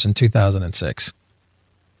sports in 2006,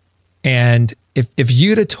 and if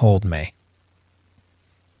you'd have told me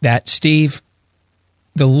that, Steve,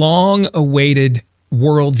 the long-awaited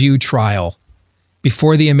worldview trial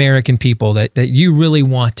before the American people that you really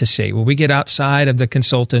want to see, when we get outside of the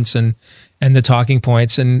consultants and the talking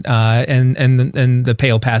points and the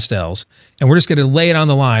pale pastels, and we're just going to lay it on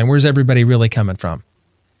the line. Where's everybody really coming from?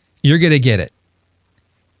 You're going to get it.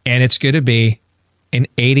 And it's going to be an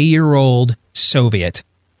 80-year-old Soviet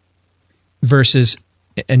versus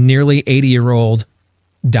a nearly 80-year-old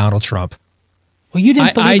Donald Trump. Well, you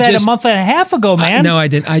didn't believe that a month and a half ago, man. No, I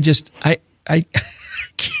didn't. I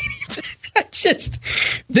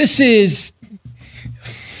this is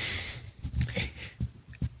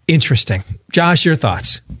interesting. Josh, your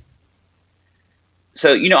thoughts?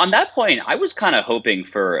 So, on that point, I was kind of hoping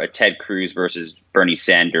for a Ted Cruz versus Bernie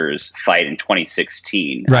Sanders fight in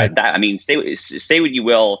 2016. Right. Say what you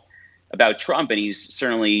will about Trump, and he's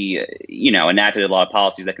certainly, enacted a lot of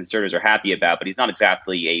policies that conservatives are happy about, but he's not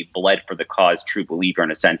exactly a bled for the cause true believer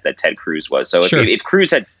in a sense that Ted Cruz was. So Sure. if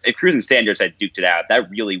Cruz and Sanders had duked it out, that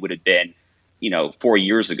really would have been, 4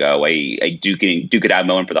 years ago, a duke it out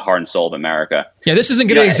moment for the heart and soul of America. Yeah, this isn't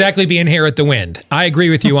going to exactly be Inherit the Wind. I agree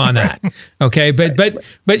with you on that. Okay, but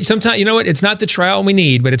sometimes, you know what? It's not the trial we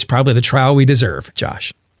need, but it's probably the trial we deserve,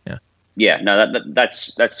 Josh. Yeah. Yeah, no,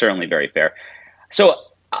 that's certainly very fair. So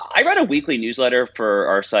I read a weekly newsletter for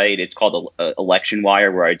our site. It's called Election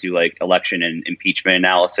Wire, where I do like election and impeachment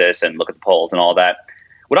analysis and look at the polls and all that.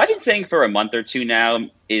 What I've been saying for a month or two now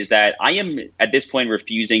is that I am at this point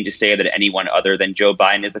refusing to say that anyone other than Joe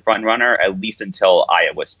Biden is the front runner, at least until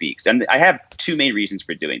Iowa speaks. And I have two main reasons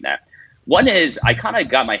for doing that. One is I kind of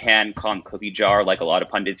got my hand caught in cookie jar, like a lot of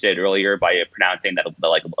pundits did earlier, by pronouncing that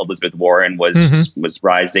like Elizabeth Warren was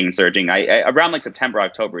rising and surging. Around like September,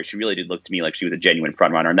 October, she really did look to me like she was a genuine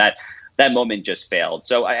front runner, and that moment just failed.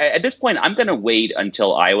 So at this point, I'm going to wait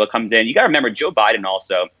until Iowa comes in. You got to remember, Joe Biden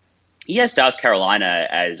also, he has South Carolina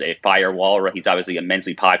as a firewall, right? He's obviously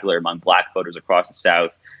immensely popular among black voters across the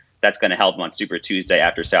South. That's going to help him on Super Tuesday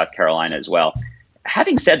after South Carolina as well.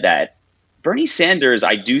 Having said that, Bernie Sanders,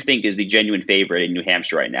 I do think, is the genuine favorite in New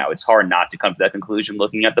Hampshire right now. It's hard not to come to that conclusion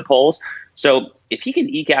looking at the polls. So if he can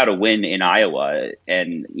eke out a win in Iowa,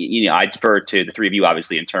 and I defer to the three of you,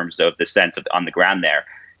 obviously, in terms of the sense of on the ground there,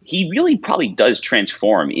 he really probably does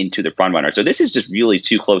transform into the front runner. So this is just really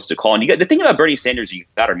too close to call. And the thing about Bernie Sanders you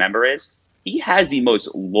got to remember is he has the most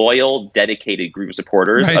loyal, dedicated group of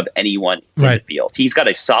supporters of anyone in the field. He's got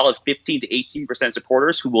a solid 15 to 18%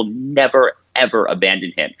 supporters who will never, ever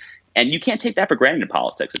abandon him. And you can't take that for granted in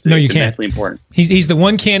politics. It's immensely important. He's the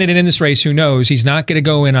one candidate in this race who knows he's not going to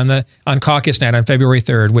go in on caucus night on February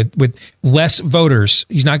 3rd with less voters.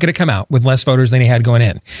 He's not going to come out with less voters than he had going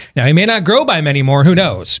in. Now, he may not grow by many more. Who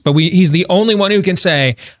knows? But he's the only one who can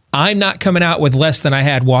say, I'm not coming out with less than I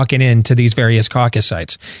had walking into these various caucus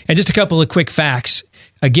sites. And just a couple of quick facts.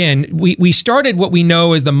 Again, we started what we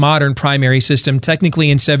know as the modern primary system,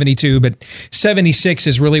 technically in 72, but 76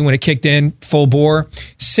 is really when it kicked in full bore.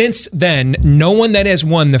 Since then, no one that has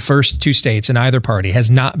won the first two states in either party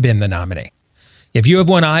has not been the nominee. If you have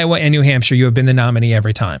won Iowa and New Hampshire, you have been the nominee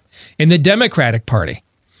every time. In the Democratic Party,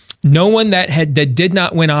 No one that did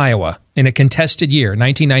not win Iowa in a contested year.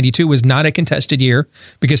 1992 was not a contested year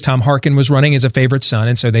because Tom Harkin was running as a favorite son,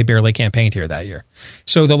 and so they barely campaigned here that year.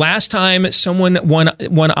 So the last time someone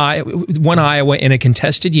won Iowa in a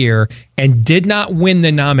contested year and did not win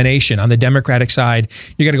the nomination on the Democratic side,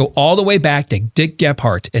 you got to go all the way back to Dick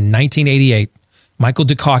Gephardt in 1988. Michael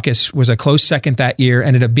Dukakis was a close second that year,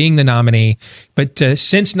 ended up being the nominee. But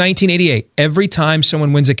since 1988, every time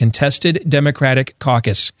someone wins a contested Democratic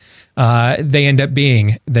caucus, they end up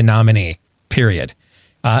being the nominee, period.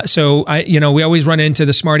 So we always run into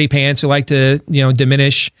the smarty pants who like to,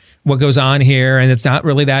 diminish what goes on here, and it's not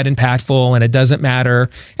really that impactful, and it doesn't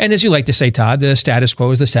matter. And as you like to say, Todd, the status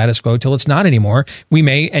quo is the status quo till it's not anymore. We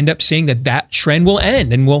may end up seeing that trend will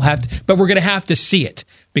end, and but we're going to have to see it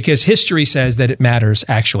because history says that it matters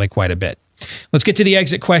actually quite a bit. Let's get to the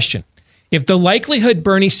exit question. If the likelihood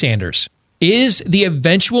Bernie Sanders is the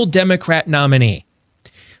eventual Democrat nominee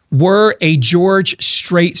were a George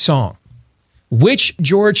Strait song, which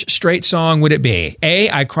George Strait song would it be? A,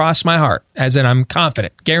 I Cross My Heart, as in I'm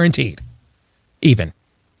confident, guaranteed, even.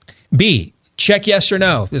 B, check yes or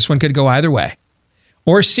no. This one could go either way.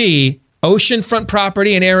 Or C, oceanfront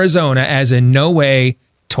property in Arizona, as in no way,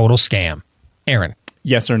 total scam. Aaron.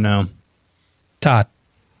 Yes or no? Todd.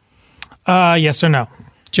 Yes or no?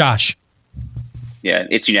 Josh. Yeah,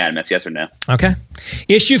 it's unanimous, yes or no. Okay.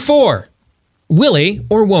 Issue 4, will he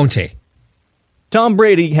or won't he? Tom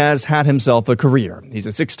Brady has had himself a career. He's a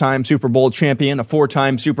 6-time Super Bowl champion, a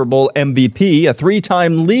 4-time Super Bowl MVP, a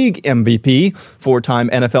 3-time league MVP, 4-time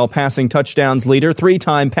NFL passing touchdowns leader,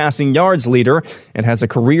 3-time passing yards leader, and has a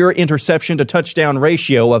career interception to touchdown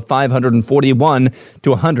ratio of 541 to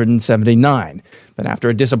 179. But after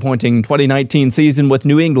a disappointing 2019 season with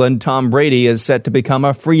New England, Tom Brady is set to become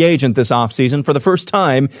a free agent this offseason for the first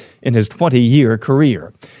time in his 20-year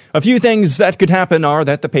career. A few things that could happen are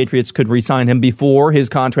that the Patriots could re-sign him before his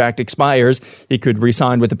contract expires. He could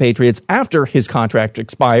re-sign with the Patriots after his contract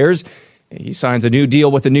expires. He signs a new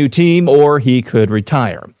deal with a new team, or he could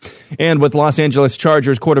retire. And with Los Angeles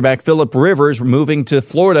Chargers quarterback Phillip Rivers moving to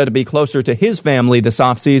Florida to be closer to his family this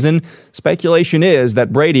offseason, speculation is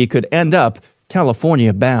that Brady could end up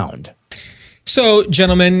California bound. So,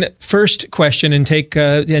 gentlemen, first question, and take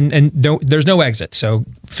there's no exit, so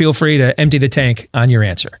feel free to empty the tank on your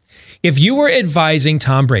answer. If you were advising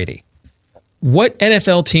Tom Brady, what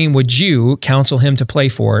NFL team would you counsel him to play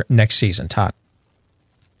for next season, Todd?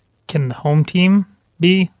 Can the home team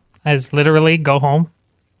be as literally go home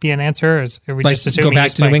be an answer? Or are we just assuming go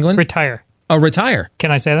back to New England? Retire. Oh, retire.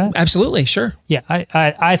 Can I say that? Absolutely, sure. Yeah,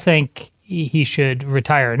 I think he should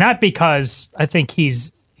retire. Not because I think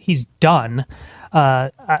he's done,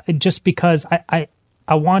 just because I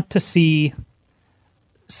want to see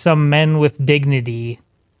some men with dignity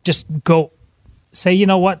just go say, you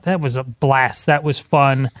know what, that was a blast, that was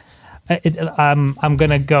fun. I'm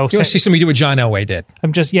gonna go. You want to see somebody do what John Elway did?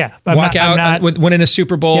 Walk out with winning a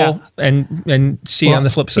Super Bowl and see on the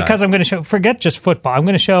flip side. Because I'm going to show. Forget just football. I'm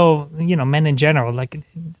going to show men in general like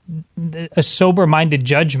a sober-minded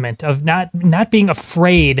judgment of not being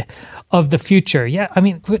afraid of the future. Yeah, I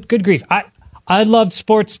mean, good grief. I loved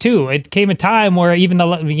sports too. It came a time where even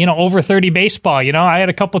the over 30 baseball. I had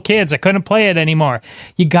a couple kids. I couldn't play it anymore.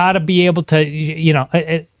 You got to be able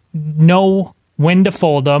to know when to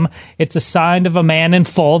fold them. It's a sign of a man in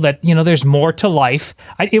full that, there's more to life.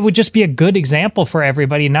 It would just be a good example for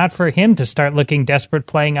everybody, not for him to start looking desperate,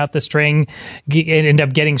 playing out the string, end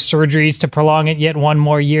up getting surgeries to prolong it yet one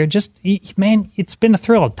more year. Just, man, it's been a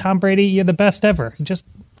thrill. Tom Brady, you're the best ever. Just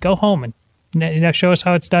go home and show us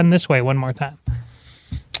how it's done this way one more time.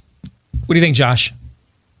 What do you think, Josh?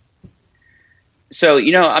 So,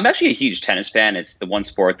 I'm actually a huge tennis fan. It's the one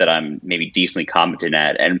sport that I'm maybe decently competent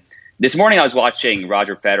at. And this morning I was watching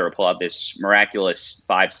Roger Federer pull out this miraculous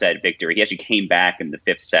 5-set victory. He actually came back in the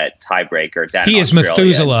 5th set tiebreaker. He is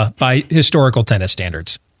Methuselah by historical tennis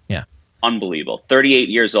standards. Yeah. Unbelievable. 38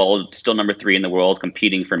 years old, still number 3 in the world,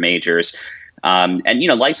 competing for majors. And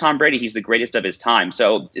like Tom Brady, he's the greatest of his time.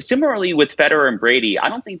 So similarly with Federer and Brady, I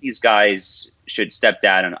don't think these guys should step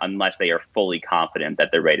down unless they are fully confident that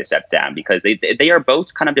they're ready to step down, because they are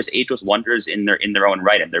both kind of just ageless wonders in their own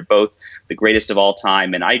right, and they're both the greatest of all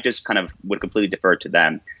time. And I just kind of would completely defer to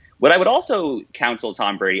them. What I would also counsel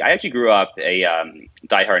Tom Brady, I actually grew up a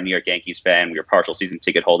diehard New York Yankees fan. We were partial season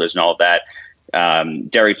ticket holders and all of that.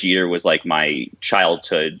 Derek Jeter was like my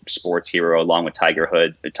childhood sports hero, along with Tiger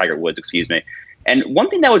Woods, excuse me. And one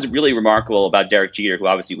thing that was really remarkable about Derek Jeter, who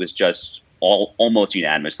obviously was just almost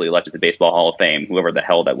unanimously elected to the Baseball Hall of Fame, whoever the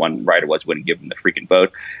hell that one writer was wouldn't give him the freaking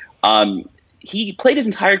vote. he played his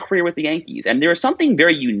entire career with the Yankees, and there is something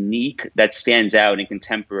very unique that stands out in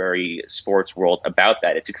contemporary sports world about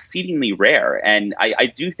that. It's exceedingly rare, and I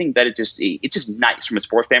do think that it's just nice from a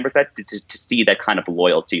sports fan perspective to see that kind of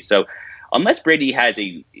loyalty. So, unless Brady has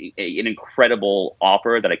an incredible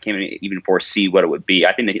offer that I can't even foresee what it would be,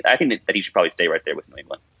 I think that he should probably stay right there with New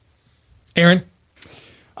England. Aaron?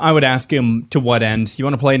 I would ask him, to what end? Do you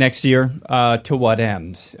want to play next year? To what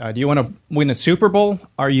end? Do you want to win a Super Bowl?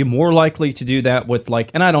 Are you more likely to do that with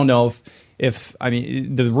and I don't know if I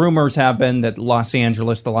mean, the rumors have been that the Los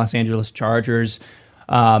Angeles Chargers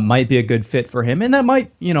might be a good fit for him. And that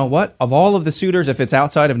might, of all of the suitors, if it's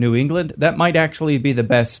outside of New England, that might actually be the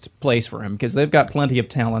best place for him because they've got plenty of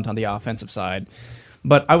talent on the offensive side.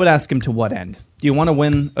 But I would ask him, to what end? Do you want to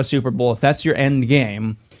win a Super Bowl? If that's your end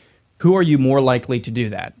game, who are you more likely to do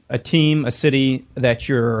that? A team, a city that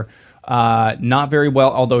you're not very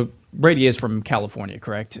well, although Brady is from California,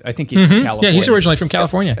 correct? I think he's from California. Yeah, he's originally from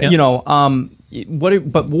California. Yeah.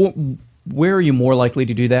 Where are you more likely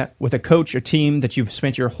to do that? With a coach, a team that you've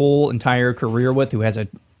spent your whole entire career with, who has a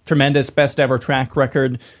tremendous best ever track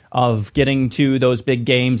record of getting to those big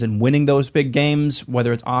games and winning those big games,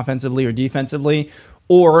 whether it's offensively or defensively,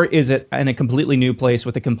 or is it in a completely new place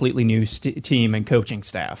with a completely new team and coaching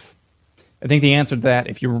staff? I think the answer to that,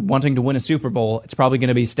 if you're wanting to win a Super Bowl, it's probably going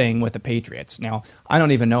to be staying with the Patriots. Now, I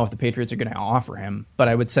don't even know if the Patriots are going to offer him, but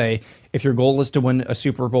I would say if your goal is to win a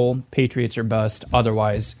Super Bowl, Patriots are bust.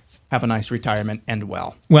 Otherwise, have a nice retirement, end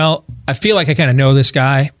well. Well, I feel like I kind of know this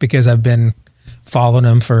guy because I've been following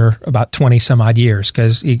him for about 20 some odd years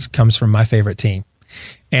because he comes from my favorite team.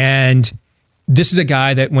 And this is a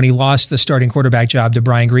guy that when he lost the starting quarterback job to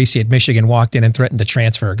Brian Griese at Michigan, walked in and threatened to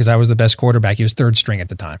transfer because I was the best quarterback. He was third string at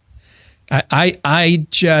the time. I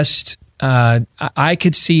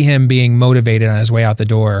could see him being motivated on his way out the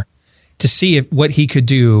door to see what he could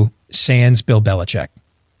do sans Bill Belichick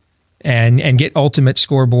and get ultimate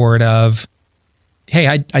scoreboard of, hey,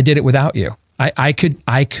 I did it without you. I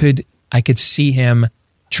could see him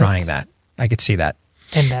trying that. I could see that.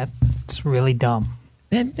 And that's really dumb.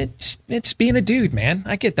 And it's being a dude, man.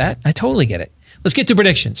 I get that. I totally get it. Let's get to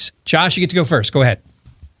predictions. Josh, you get to go first. Go ahead.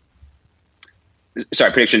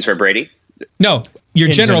 Sorry, predictions for Brady? No, your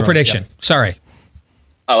general prediction. Yeah. Sorry.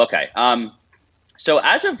 Oh, okay. So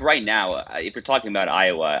as of right now, if you're talking about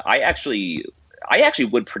Iowa, I actually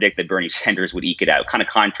would predict that Bernie Sanders would eke it out, kind of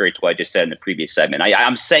contrary to what I just said in the previous segment.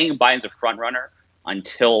 I'm saying Biden's a front runner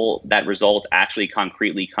until that result actually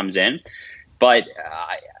concretely comes in. But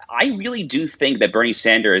I really do think that Bernie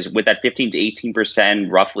Sanders, with that 15 to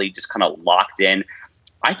 18% roughly just kind of locked in,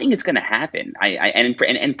 I think it's going to happen.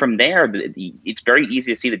 And from there, it's very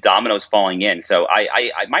easy to see the dominoes falling in. So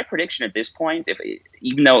my prediction at this point,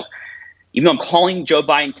 even though I'm calling Joe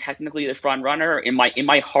Biden technically the front runner, in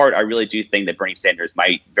my heart, I really do think that Bernie Sanders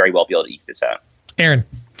might very well be able to eke this out. Aaron,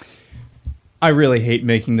 I really hate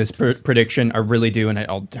making this prediction. I really do, and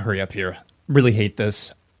I'll hurry up here. Really hate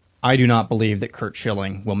this. I do not believe that Curt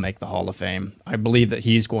Schilling will make the Hall of Fame. I believe that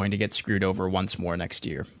he's going to get screwed over once more next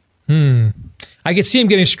year. I could see him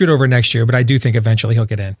getting screwed over next year, but I do think eventually he'll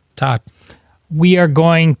get in. Todd. We are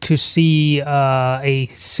going to see a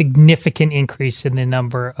significant increase in the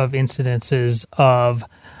number of incidences of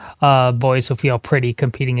boys who feel pretty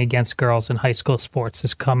competing against girls in high school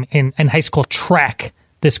sports in high school track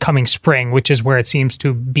this coming spring, which is where it seems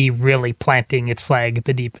to be really planting its flag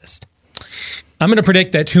the deepest. I'm going to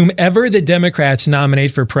predict that whomever the Democrats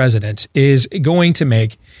nominate for president is going to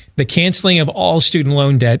make the canceling of all student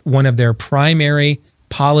loan debt one of their primary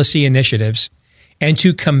policy initiatives. And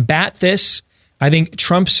to combat this, I think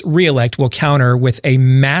Trump's reelect will counter with a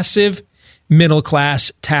massive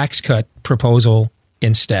middle-class tax cut proposal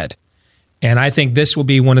instead. And I think this will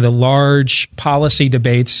be one of the large policy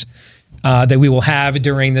debates that we will have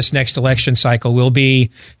during this next election cycle. Will be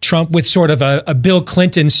Trump with sort of a Bill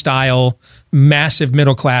Clinton-style massive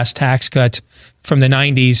middle-class tax cut from the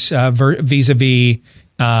 90s vis-a-vis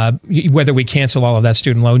whether we cancel all of that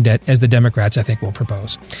student loan debt, as the Democrats, I think, will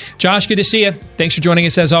propose. Josh, good to see you. Thanks for joining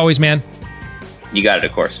us as always, man. You got it,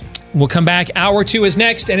 of course. We'll come back. Hour 2 is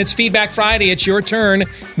next, and it's Feedback Friday. It's your turn.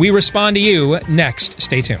 We respond to you next.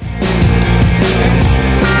 Stay tuned.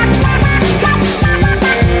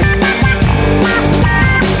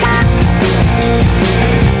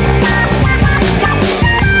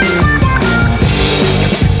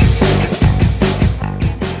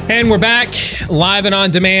 And we're back live and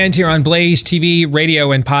on demand here on Blaze TV,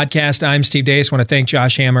 radio, and podcast. I'm Steve Deace. I want to thank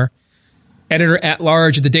Josh Hammer,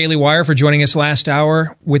 editor-at-large of the Daily Wire, for joining us last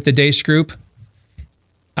hour with the Deace Group.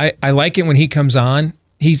 I like it when he comes on.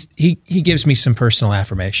 He gives me some personal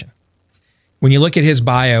affirmation. when you look at his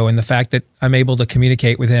bio and the fact that I'm able to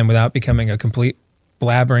communicate with him without becoming a complete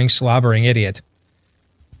blabbering, slobbering idiot,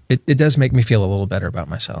 it does make me feel a little better about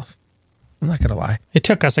myself. I'm not going to lie. It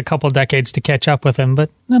took us a couple decades to catch up with him, but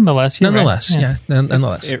nonetheless, you're right. Yeah.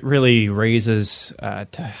 Nonetheless. It really raises the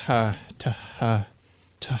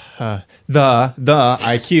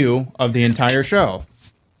IQ of the entire show.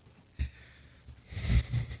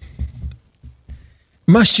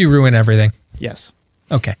 Must you ruin everything? Yes.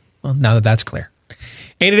 Okay. Well, now that that's clear.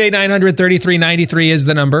 888-900-3393 is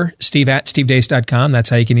the number. Steve at stevedeace.com. That's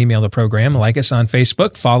how you can email the program. Like us on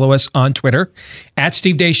Facebook. Follow us on Twitter. At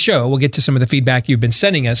Steve Deace Show. We'll get to some of the feedback you've been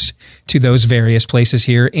sending us to those various places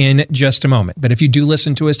here in just a moment. But if you do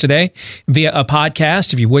listen to us today via a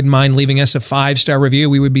podcast, if you wouldn't mind leaving us a 5-star review,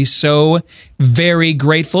 we would be so very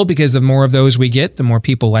grateful, because the more of those we get, the more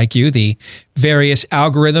people like you, the various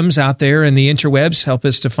algorithms out there in the interwebs help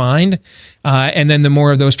us to find. And then the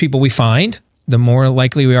more of those people we find, the more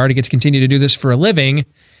likely we are to get to continue to do this for a living.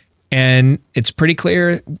 And it's pretty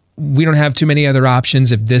clear we don't have too many other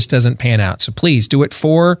options if this doesn't pan out. So please do it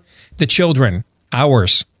for the children,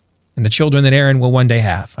 ours, and the children that Aaron will one day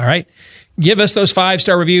have. All right? Give us those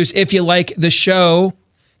 5-star reviews if you like the show.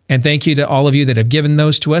 And thank you to all of you that have given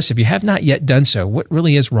those to us. If you have not yet done so, what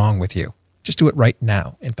really is wrong with you? Just do it right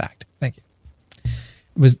now, in fact. Thank you.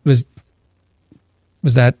 Was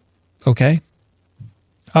that okay?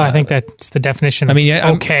 Oh, I think that's the definition of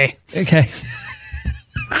okay. Okay.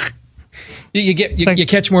 You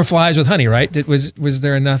catch more flies with honey, right? Was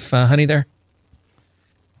there enough honey there?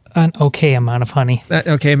 An okay amount of honey.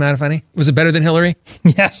 Okay amount of honey? Was it better than Hillary?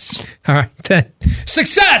 Yes. All right.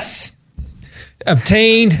 Success!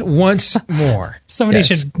 Obtained once more. Somebody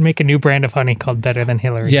should make a new brand of honey called Better Than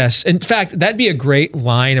Hillary. Yes. In fact, that'd be a great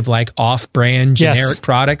line of like off-brand generic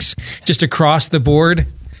products just across the board.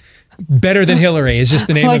 Better Than Hillary is just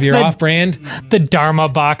the name of your off-brand. The Dharma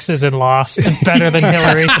boxes in Lost. Better Than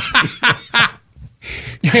Hillary.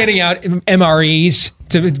 You're handing out MREs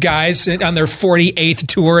to guys on their 48th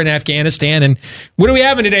tour in Afghanistan. And what are we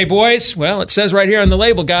having today, boys? Well, it says right here on the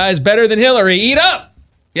label, guys, Better Than Hillary. Eat up.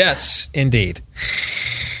 Yes, indeed.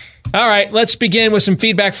 All right, let's begin with some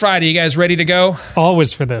Feedback Friday. You guys ready to go?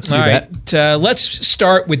 Always for this. All right, let's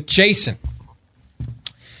start with Jason,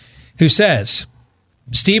 who says,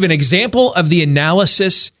 Steve, an example of the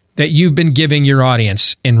analysis that you've been giving your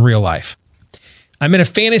audience in real life. I'm in a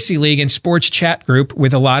fantasy league and sports chat group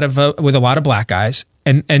with a lot of black guys,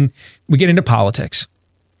 and we get into politics.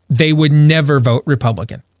 They would never vote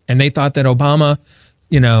Republican, and they thought that Obama,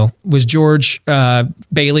 was George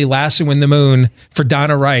Bailey lassoing the moon for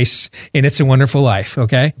Donna Rice in It's a Wonderful Life.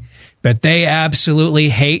 Okay, but they absolutely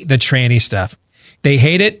hate the tranny stuff. They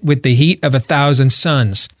hate it with the heat of 1,000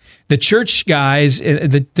 suns. The church guys,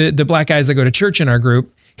 the black guys that go to church in our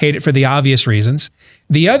group, hate it for the obvious reasons.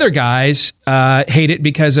 The other guys hate it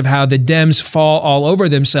because of how the Dems fall all over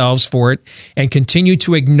themselves for it and continue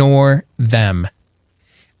to ignore them.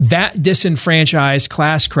 That disenfranchised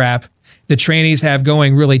class crap the trannies have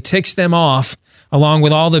going really ticks them off, along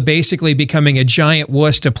with all the basically becoming a giant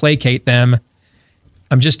wuss to placate them.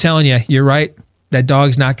 I'm just telling you, you're right. That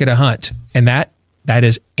dog's not going to hunt. And that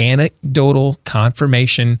is anecdotal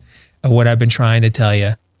confirmation of what I've been trying to tell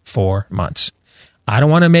you for months. I don't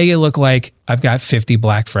want to make it look like I've got 50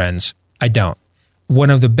 black friends. I don't. One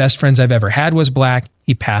of the best friends I've ever had was black.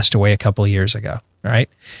 He passed away a couple of years ago. All right.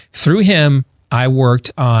 Through him, I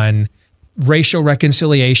worked on racial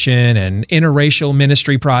reconciliation and interracial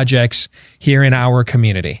ministry projects here in our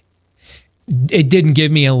community. It didn't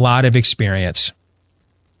give me a lot of experience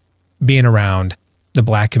being around the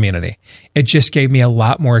black community. It just gave me a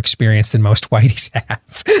lot more experience than most whiteys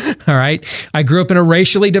have. All right. I grew up in a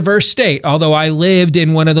racially diverse state, although I lived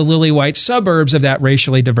in one of the lily white suburbs of that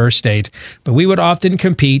racially diverse state. But we would often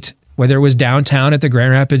compete, whether it was downtown at the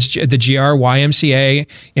Grand Rapids, the GR YMCA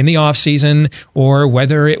in the off season, or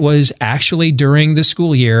whether it was actually during the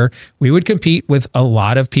school year, we would compete with a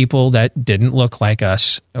lot of people that didn't look like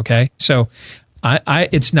us. Okay. So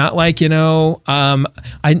it's not like,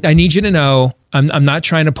 I need you to know, I'm not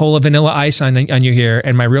trying to pull a Vanilla Ice on you here.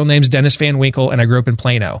 And my real name's Dennis Van Winkle, and I grew up in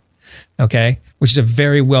Plano, okay, which is a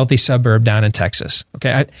very wealthy suburb down in Texas.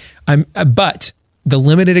 Okay, but the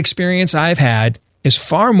limited experience I've had is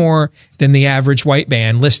far more than the average white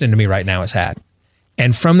man listening to me right now has had.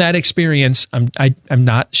 And from that experience, I'm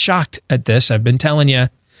not shocked at this. I've been telling you,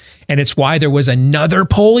 and it's why there was another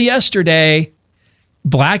poll yesterday.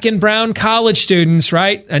 Black and brown college students,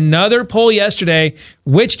 right? Another poll yesterday.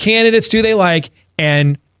 Which candidates do they like?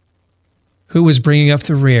 And who was bringing up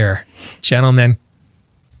the rear? Gentlemen.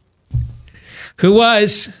 Who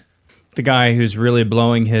was? The guy who's really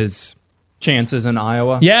blowing his chances in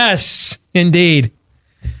Iowa. Yes, indeed.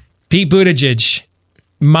 Pete Buttigieg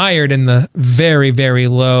mired in the very, very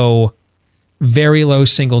low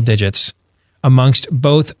single digits amongst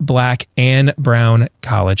both black and brown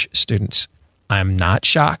college students. I'm not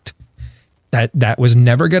shocked. That was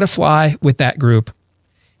never going to fly with that group.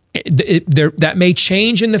 That may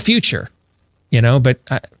change in the future,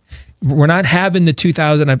 but we're not having the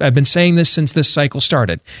 2000. I've been saying this since this cycle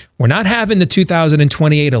started. We're not having the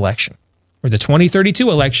 2028 election or the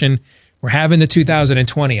 2032 election. We're having the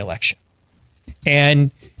 2020 election.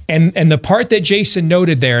 And the part that Jason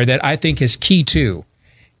noted there that I think is key too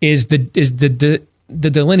is the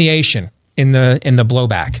delineation in the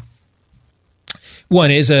blowback.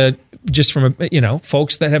 One is just from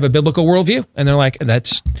folks that have a biblical worldview, and they're like,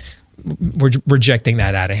 we're rejecting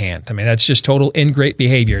that out of hand. I mean, that's just total ingrate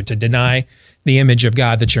behavior to deny the image of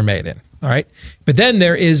God that you're made in. All right, but then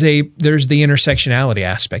there's the intersectionality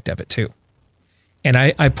aspect of it too. And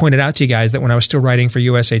I pointed out to you guys that when I was still writing for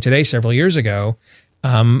USA Today several years ago,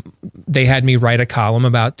 they had me write a column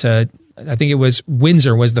about I think it was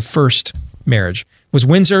Windsor was the first marriage. Was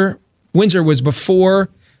Windsor was before.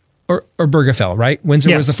 Or Obergefell, right?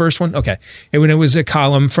 Windsor was the first one? Okay. And when it was a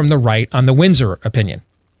column from the right on the Windsor opinion.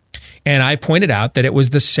 And I pointed out that it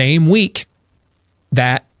was the same week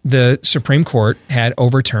that the Supreme Court had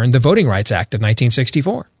overturned the Voting Rights Act of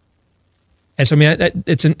 1964. And so,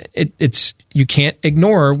 you can't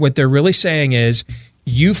ignore what they're really saying is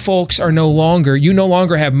you folks are no longer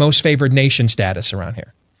have most favored nation status around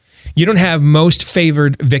here. You don't have most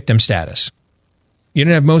favored victim status. You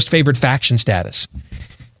don't have most favored faction status.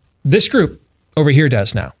 This group over here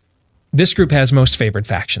does now. This group has most favored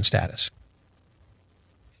faction status.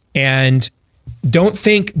 And don't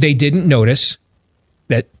think they didn't notice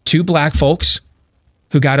that two black folks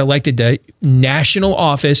who got elected to national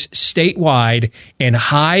office statewide in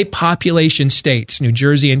high population states, New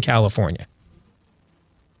Jersey and California,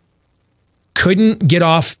 couldn't get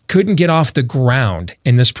off the ground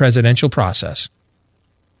in this presidential process.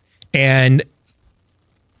 And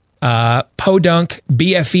podunk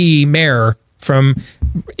BFE mayor from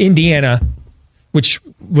Indiana, which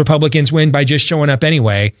Republicans win by just showing up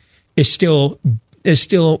anyway, is still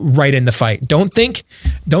right in the fight. Don't think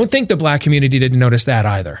the black community didn't notice that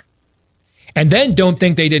either. And then don't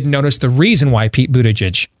think they didn't notice the reason why Pete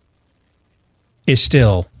Buttigieg is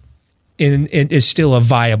still a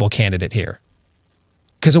viable candidate here.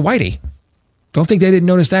 Because of Whitey. Don't think they didn't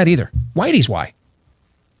notice that either. Whitey's why.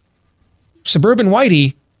 Suburban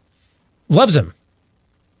Whitey loves him.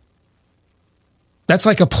 That's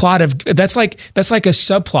like a that's like a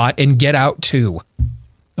subplot in Get Out 2.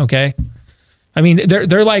 Okay? I mean,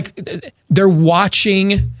 they're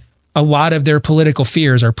watching a lot of their political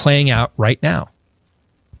fears are playing out right now.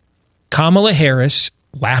 Kamala Harris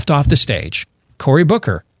laughed off the stage. Cory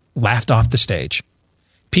Booker laughed off the stage.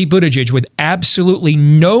 Pete Buttigieg with absolutely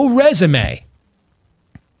no resume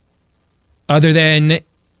other than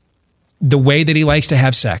the way that he likes to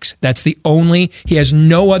have sex. He has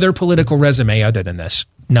no other political resume other than this.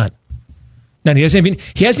 None. He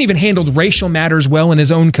hasn't even handled racial matters well in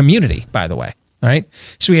his own community, by the way. All right.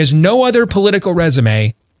 So he has no other political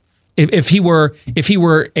resume. If he were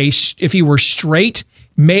straight,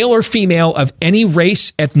 male or female of any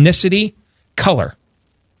race, ethnicity, color,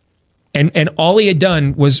 and all he had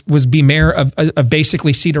done was be mayor of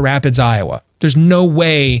basically Cedar Rapids, Iowa. There's no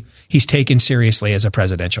way he's taken seriously as a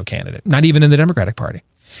presidential candidate, not even in the Democratic Party.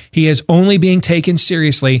 He is only being taken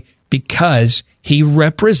seriously because he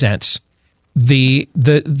represents the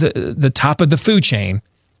top of the food chain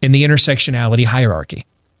in the intersectionality hierarchy.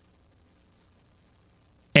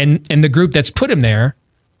 And the group that's put him there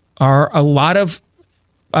are a lot of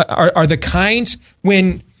are the kinds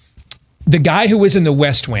when the guy who was in the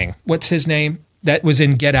West Wing, what's his name? That was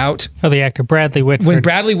in Get Out. Oh, the actor Bradley Whitford. When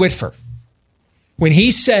Bradley Whitford, when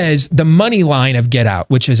he says the money line of Get Out,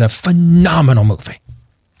 which is a phenomenal movie,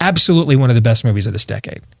 absolutely one of the best movies of this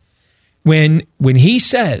decade. When he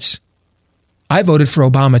says, I voted for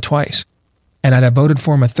Obama twice, and I'd have voted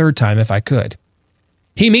for him a third time if I could,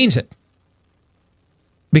 he means it.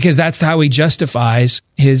 Because that's how he justifies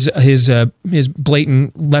his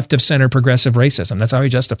blatant left of center progressive racism. That's how he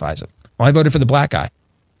justifies it. Well, I voted for the black guy.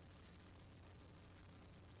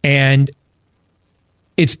 And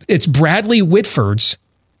it's Bradley Whitford's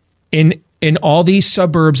in all these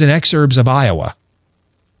suburbs and exurbs of Iowa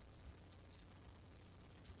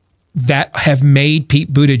that have made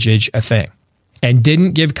Pete Buttigieg a thing and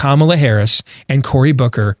didn't give Kamala Harris and Cory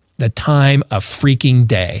Booker the time of freaking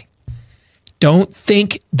day. Don't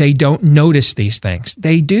think they don't notice these things.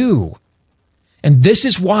 They do. And this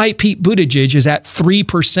is why Pete Buttigieg is at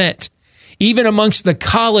 3% even amongst the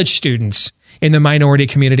college students in the minority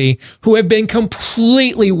community who have been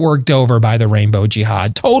completely worked over by the rainbow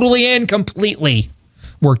jihad, totally and completely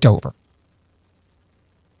worked over.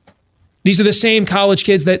 These are the same college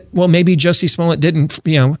kids that, well, maybe Jussie Smollett didn't,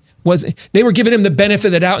 they were giving him the benefit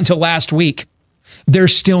of the doubt until last week. They're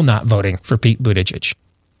still not voting for Pete Buttigieg.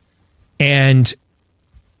 And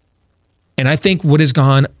I think what has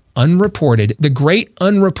gone unreported, the great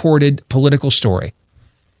unreported political story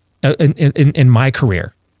in my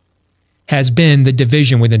career, has been the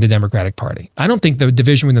division within the Democratic Party. I don't think the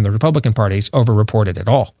division within the Republican Party is overreported at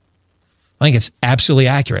all. I think it's absolutely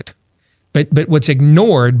accurate. But what's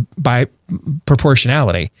ignored by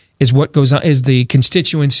proportionality is what goes on is the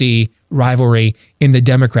constituency rivalry in the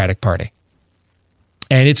Democratic Party.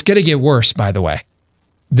 And it's going to get worse, by the way.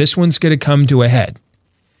 This one's going to come to a head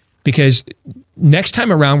because next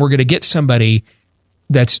time around we're going to get somebody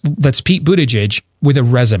that's Pete Buttigieg with a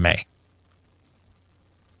resume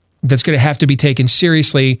that's going to have to be taken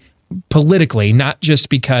seriously politically, not just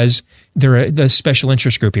because they're the special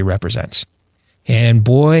interest group he represents. And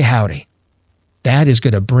boy, howdy, that is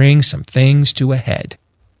going to bring some things to a head.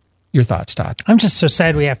 Your thoughts, Todd? I'm just so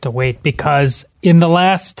sad we have to wait because in the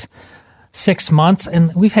last 6 months,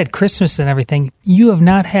 and we've had Christmas and everything, you have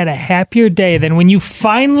not had a happier day than when you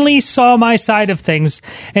finally saw my side of things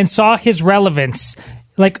and saw his relevance.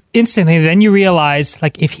 Like instantly, then you realize,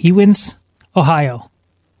 like, if he wins Ohio,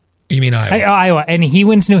 you mean Iowa? Iowa, and he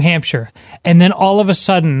wins New Hampshire, and then all of a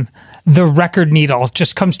sudden the record needle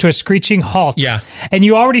just comes to a screeching halt. Yeah. And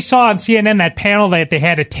you already saw on CNN that panel that they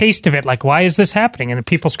had a taste of it. Like, why is this happening? And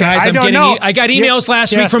people scream, Guys, I don't know. I got emails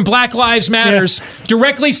last week from Black Lives Matters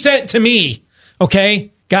directly sent to me.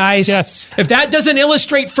 Okay, guys? Yes. If that doesn't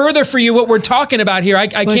illustrate further for you what we're talking about here, I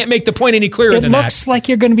can't make the point any clearer than that. It looks like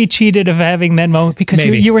you're going to be cheated of having that moment because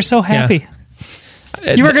you were so happy.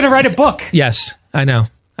 Yeah. You were going to write a book. Yes, I know.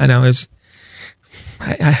 It's,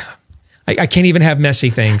 I can't even have messy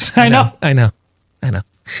things. I know.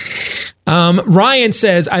 Ryan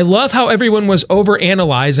says, I love how everyone was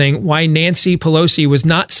overanalyzing why Nancy Pelosi was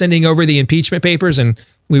not sending over the impeachment papers, and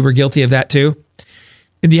we were guilty of that too.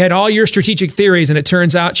 And you had all your strategic theories, and it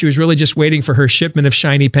turns out she was really just waiting for her shipment of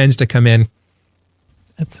shiny pens to come in.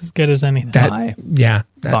 That's as good as anything. That's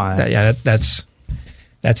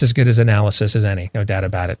as good as analysis as any, no doubt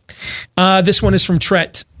about it. This one is from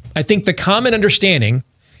Tret. I think the common understanding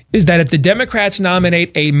is that if the Democrats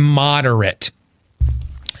nominate a moderate,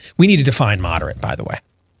 we need to define moderate, by the way.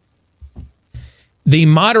 The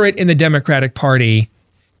moderate in the Democratic Party,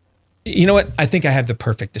 you know what? I think I have the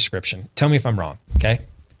perfect description. Tell me if I'm wrong, okay?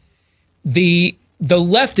 The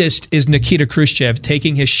leftist is Nikita Khrushchev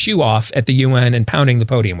taking his shoe off at the UN and pounding the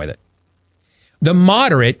podium with it. The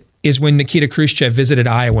moderate is when Nikita Khrushchev visited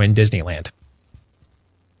Iowa and Disneyland.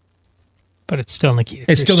 But it's still Nikita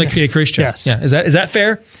Khrushchev. It's still Nikita Khrushchev. Yes. Yeah. Is that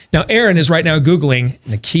fair? Now, Aaron is right now Googling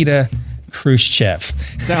Nikita Khrushchev.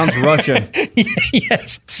 Sounds Russian.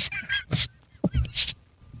 Yes.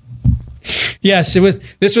 Yes,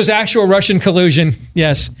 this was actual Russian collusion.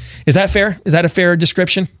 Yes. Is that fair? Is that a fair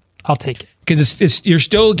description? I'll take it. Because you're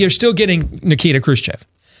still getting Nikita Khrushchev.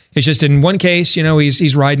 It's just in one case,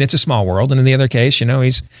 he's riding It's a Small World, and in the other case,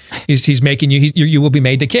 he's making you will be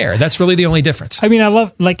made to care. That's really the only difference. I mean, I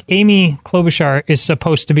love, like, Amy Klobuchar is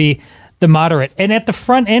supposed to be the moderate, and at the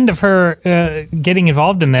front end of her getting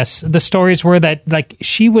involved in this, the stories were that, like,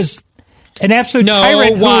 she was an absolute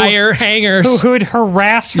tyrant, wire hangers who would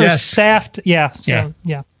harass her staff. Yeah,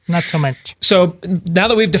 not so much. So now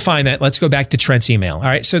that we've defined that, let's go back to Trent's email. All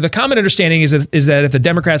right. So the common understanding is that if the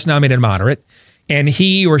Democrats nominate a moderate, and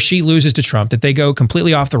he or she loses to Trump, that they go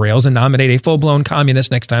completely off the rails and nominate a full-blown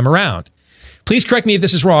communist next time around. Please correct me if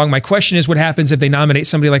this is wrong. My question is, what happens if they nominate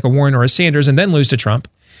somebody like a Warren or a Sanders and then lose to Trump?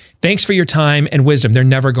 Thanks for your time and wisdom. They're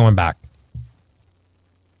never going back.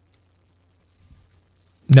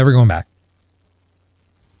 Never going back.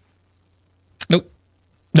 Nope.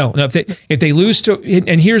 No. If they lose to,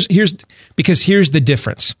 and here's the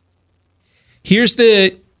difference.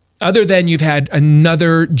 Other than you've had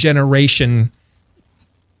another generation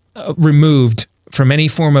removed from any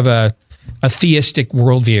form of a theistic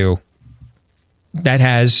worldview that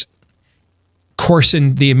has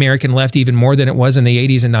coarsened the American left even more than it was in the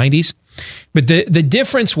 80s and 90s. But the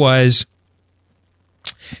difference was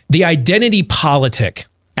the identity politic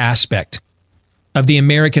aspect of the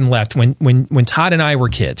American left when Todd and I were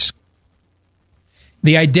kids.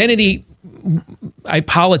 The identity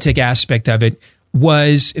politic aspect of it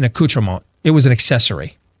was an accoutrement. It was an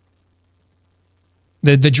accessory.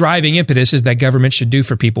 The driving impetus is that government should do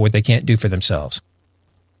for people what they can't do for themselves.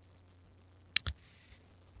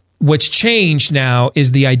 What's changed now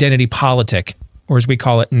is the identity politic, or as we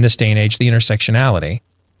call it in this day and age, the intersectionality.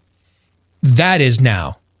 That is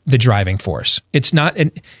now the driving force. It's not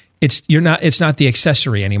the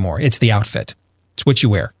accessory anymore. It's the outfit. It's what you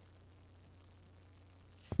wear.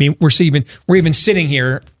 I mean, we're even sitting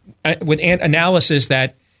here with analysis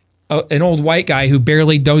that an old white guy who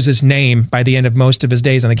barely knows his name by the end of most of his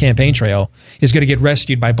days on the campaign trail is going to get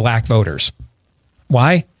rescued by black voters.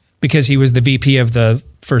 Why? Because he was the VP of the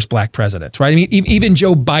first black president, right? I mean, even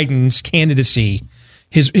Joe Biden's candidacy,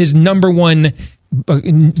 his number one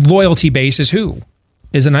loyalty base is who?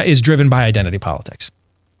 Is driven by identity politics.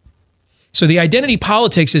 So the identity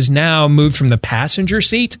politics is now moved from the passenger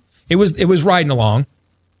seat. It was riding along.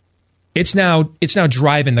 It's now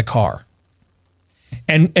driving the car.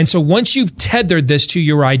 And so once you've tethered this to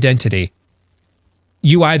your identity,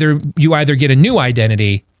 you either get a new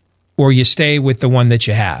identity or you stay with the one that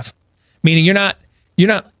you have. Meaning you're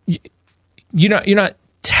not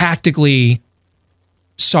tactically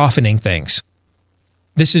softening things.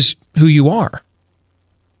 This is who you are.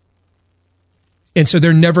 And so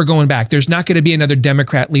they're never going back. There's not going to be another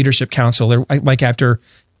Democrat leadership council like after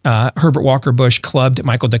Herbert Walker Bush clubbed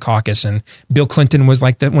Michael Dukakis and Bill Clinton was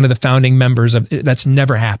like one of the founding members of. That's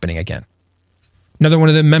never happening again. Another one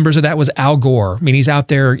of the members of that was Al Gore. I mean, he's out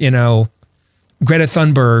there, Greta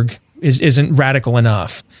Thunberg isn't radical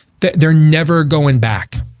enough. They're never going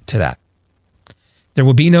back to that. There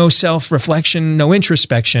will be no self-reflection, no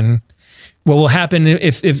introspection. What will happen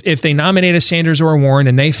if they nominate a Sanders or a Warren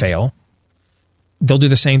and they fail, they'll do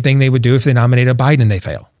the same thing they would do if they nominate a Biden and they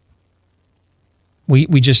fail.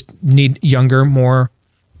 We just need younger, more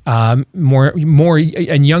and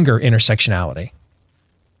younger intersectionality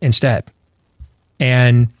instead.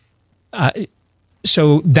 And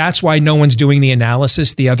so that's why no one's doing the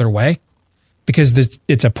analysis the other way, because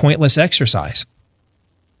it's a pointless exercise.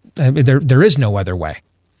 There is no other way.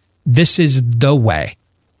 This is the way.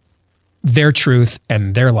 Their truth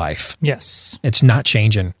and their life. Yes. It's not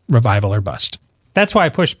changing, revival or bust. That's why I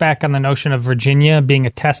pushed back on the notion of Virginia being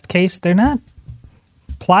a test case. They're not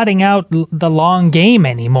plotting out the long game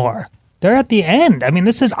anymore. They're at the end. I mean,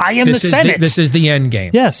 I am the Senate. This is the end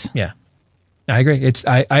game. Yes. Yeah. I agree.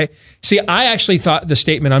 I actually thought the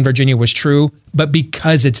statement on Virginia was true, but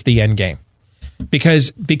because it's the end game.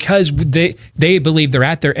 Because they believe they're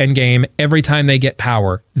at their end game every time they get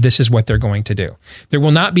power, this is what they're going to do. There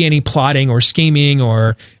will not be any plotting or scheming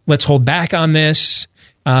or let's hold back on this.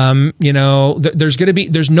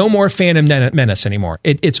 There's no more Phantom Menace anymore.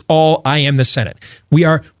 It's all I am the Senate. We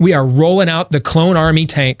are rolling out the clone army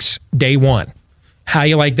tanks day one. How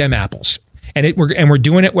you like them apples? And we're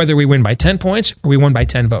doing it whether we win by 10 points or we win by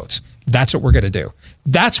 10 votes. That's what we're going to do.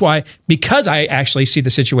 That's why, because I actually see the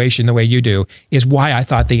situation the way you do, is why I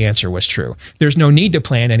thought the answer was true. There's no need to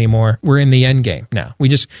plan anymore. We're in the end game now. We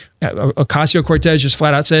just, Ocasio-Cortez just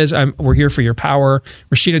flat out says, we're here for your power.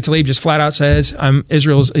 Rashida Tlaib just flat out says, I'm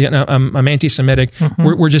anti-Semitic. Mm-hmm.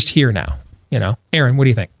 We're just here now. Aaron, what do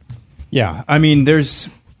you think? Yeah, I mean, there's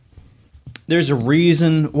a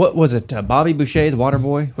reason. What was it? Bobby Boucher, the water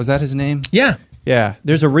boy? Was that his name? Yeah. Yeah.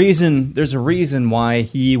 There's a reason why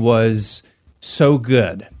he was so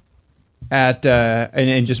good at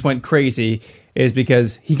and just went crazy, is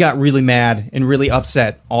because he got really mad and really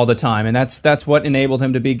upset all the time, and that's what enabled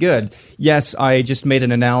him to be good. Yes, I just made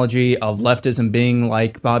an analogy of leftism being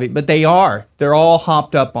like Bobby, but they're all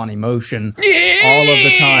hopped up on emotion all of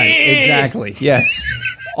the time. Exactly. Yes.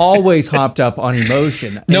 Always hopped up on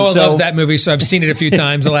emotion. Noah loves that movie, so I've seen it a few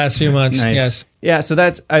times the last few months. Nice. Yes. Yeah, so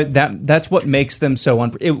that's what makes them so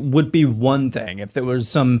it would be one thing if there was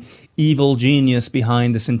some evil genius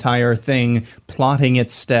behind this entire thing, plotting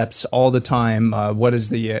its steps all the time. What is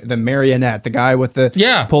the marionette, the guy with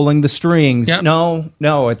the pulling the strings? Yep.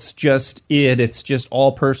 No, it's just id. It's just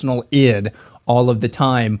all personal id all of the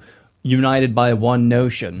time, united by one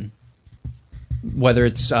notion. Whether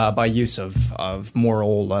it's by use of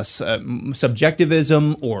moral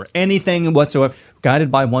subjectivism or anything whatsoever,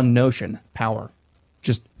 guided by one notion: power.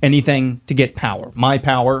 Just anything to get power. My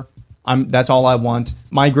power, that's all I want.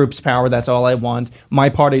 My group's power, that's all I want. My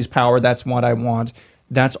party's power, that's what I want.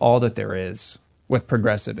 That's all that there is with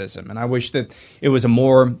progressivism. And I wish that it was a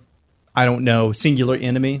more, singular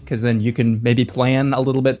enemy, because then you can maybe plan a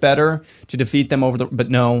little bit better to defeat them but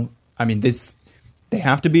no, I mean, they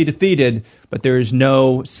have to be defeated, but there is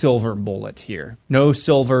no silver bullet here. No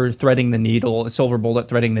silver bullet threading the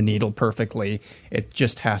needle perfectly. It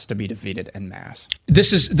just has to be defeated en masse.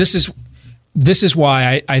 This is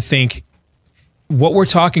why I think what we're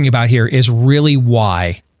talking about here is really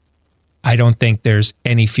why I don't think there's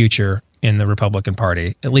any future in the Republican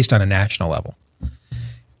Party, at least on a national level.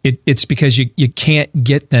 It's because you can't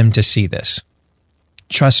get them to see this.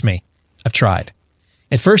 Trust me, I've tried.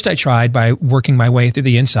 At first, I tried by working my way through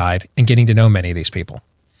the inside and getting to know many of these people.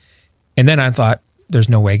 And then I thought, there's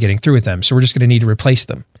no way getting through with them, so we're just going to need to replace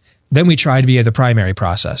them. Then we tried via the primary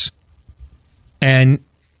process. And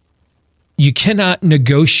you cannot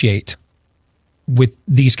negotiate with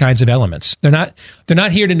these kinds of elements. They're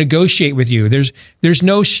not here to negotiate with you. There's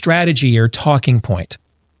no strategy or talking point.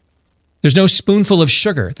 There's no spoonful of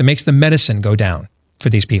sugar that makes the medicine go down for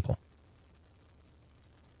these people.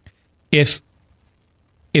 If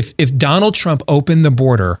Donald Trump opened the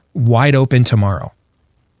border wide open tomorrow,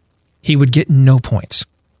 he would get no points.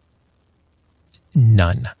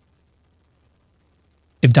 None.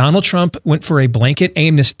 If Donald Trump went for a blanket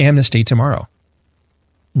amnesty tomorrow,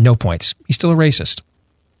 no points. He's still a racist.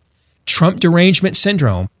 Trump derangement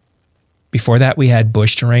syndrome. Before that, we had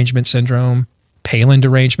Bush derangement syndrome, Palin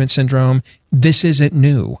derangement syndrome. This isn't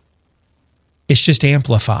new. It's just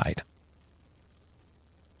amplified.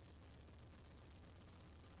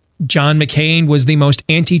 John McCain was the most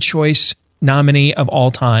anti-choice nominee of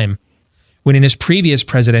all time, when in his previous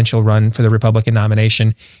presidential run for the Republican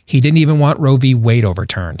nomination, he didn't even want Roe v. Wade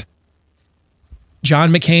overturned.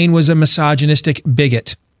 John McCain was a misogynistic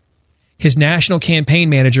bigot. His national campaign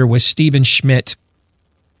manager was Stephen Schmidt,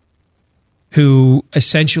 who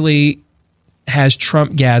essentially has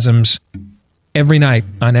Trump-gasms every night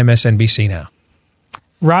on MSNBC now.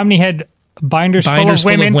 Romney had binders full of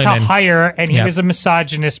women to hire, and he was a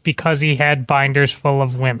misogynist because he had binders full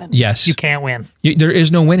of women. Yes. You can't win. There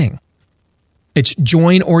is no winning. It's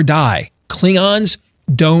join or die. Klingons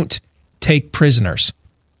don't take prisoners.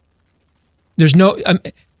 There's no...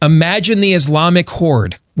 imagine the Islamic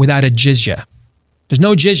horde without a jizya. There's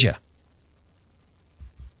no jizya.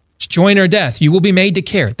 It's join or death. You will be made to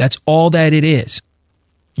care. That's all that it is.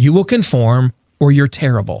 You will conform or you're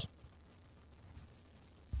terrible.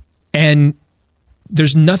 And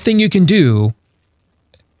there's nothing you can do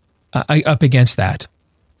up against that.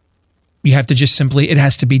 You have to just simply, it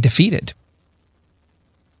has to be defeated.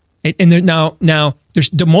 Now,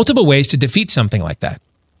 there's multiple ways to defeat something like that.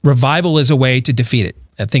 Revival is a way to defeat it.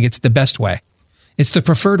 I think it's the best way. It's the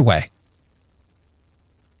preferred way.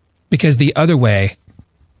 Because the other way...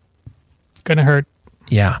 Gonna hurt.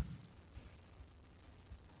 Yeah.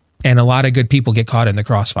 And a lot of good people get caught in the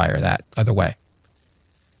crossfire that other way.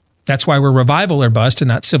 That's why we're revival or bust and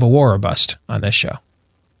not civil war or bust on this show.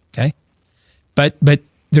 Okay? But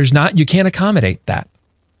there's not, you can't accommodate that.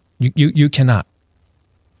 You cannot.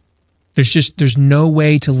 There's no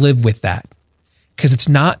way to live with that. Because it's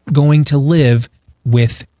not going to live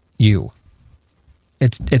with you.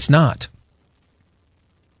 It's not.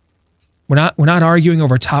 We're not arguing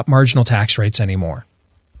over top marginal tax rates anymore.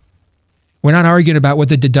 We're not arguing about what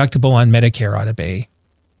the deductible on Medicare ought to be.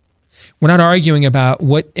 We're not arguing about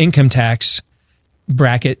what income tax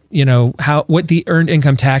bracket, what the earned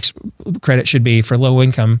income tax credit should be for low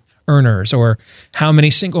income earners, or how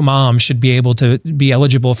many single moms should be able to be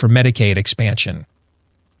eligible for Medicaid expansion.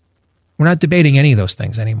 We're not debating any of those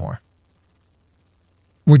things anymore.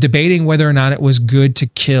 We're debating whether or not it was good to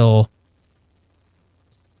kill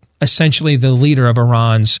essentially the leader of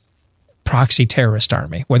Iran's proxy terrorist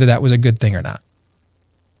army, whether that was a good thing or not.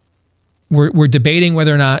 We're debating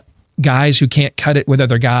whether or not guys who can't cut it with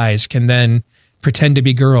other guys can then pretend to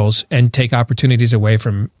be girls and take opportunities away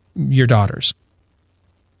from your daughters.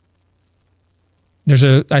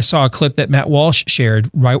 I saw a clip that Matt Walsh shared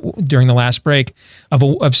right during the last break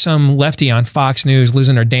of some lefty on Fox News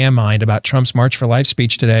losing their damn mind about Trump's March for Life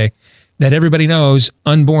speech today, that everybody knows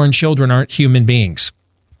unborn children aren't human beings.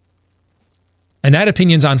 And that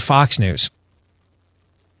opinion's on Fox News.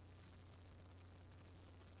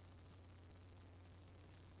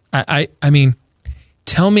 I mean,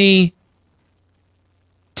 tell me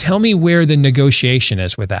where the negotiation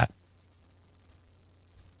is with that.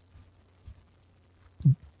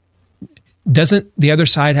 Doesn't the other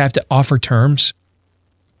side have to offer terms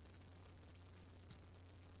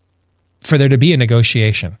for there to be a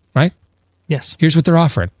negotiation, right? Yes. Here's what they're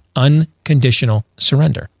offering. Unconditional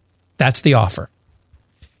surrender. That's the offer.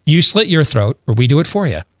 You slit your throat or we do it for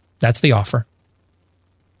you. That's the offer.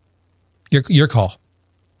 Your call.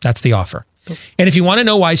 That's the offer. And if you want to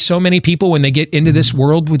know why so many people, when they get into this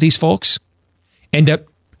world with these folks, end up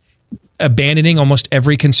abandoning almost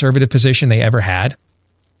every conservative position they ever had,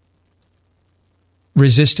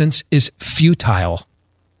 resistance is futile.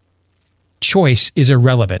 Choice is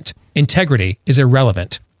irrelevant. Integrity is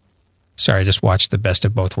irrelevant. Sorry, I just watched The Best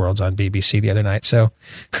of Both Worlds on BBC the other night. So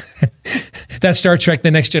that Star Trek The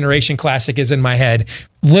Next Generation classic is in my head.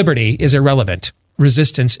 Liberty is irrelevant.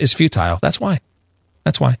 Resistance is futile. That's why.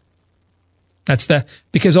 That's why.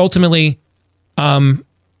 Because ultimately, they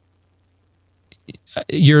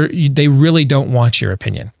really don't want your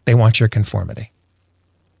opinion. They want your conformity.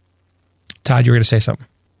 Todd, you were going to say something.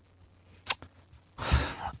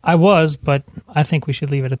 I was, but I think we should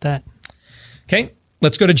leave it at that. Okay,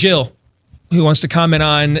 let's go to Jill, who wants to comment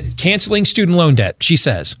on canceling student loan debt. She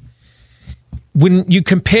says, when you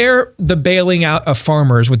compare the bailing out of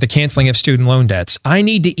farmers with the canceling of student loan debts, I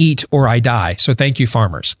need to eat or I die, so thank you,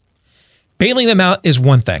 farmers. Bailing them out is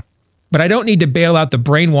one thing, but I don't need to bail out the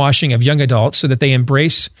brainwashing of young adults so that they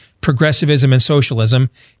embrace progressivism and socialism.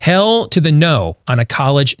 Hell to the no on a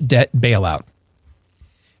college debt bailout.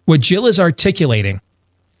 What Jill is articulating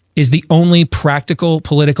is the only practical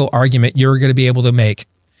political argument you're going to be able to make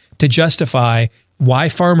to justify why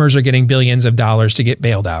farmers are getting billions of dollars to get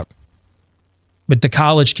bailed out. But the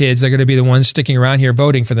college kids, they're going to be the ones sticking around here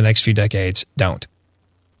voting for the next few decades, don't.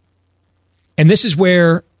 And this is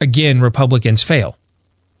where, again, Republicans fail.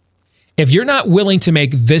 If you're not willing to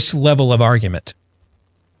make this level of argument,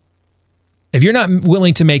 if you're not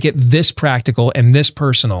willing to make it this practical and this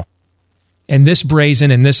personal and this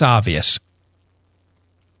brazen and this obvious,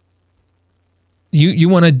 you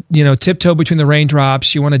want to, tiptoe between the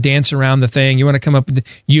raindrops, you want to dance around the thing, you want to come up with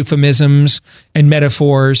euphemisms and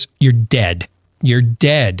metaphors, you're dead. You're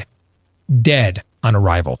dead. Dead on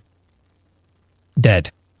arrival.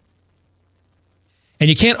 Dead. And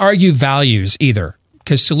you can't argue values either,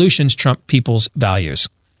 because solutions trump people's values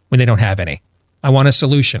when they don't have any. I want a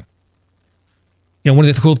solution. One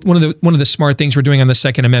of the smart things we're doing on the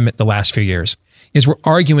Second Amendment the last few years is we're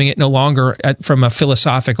arguing it no longer from a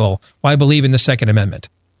philosophical, well, I believe in the Second Amendment.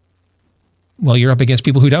 Well, you're up against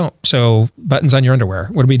people who don't. So buttons on your underwear.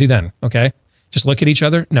 What do we do then? Okay. Just look at each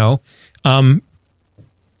other? No.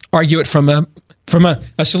 Argue it from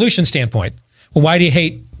a solution standpoint. Well, why do you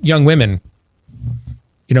hate young women?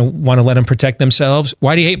 You don't want to let them protect themselves.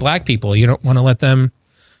 Why do you hate black people? You don't want to let them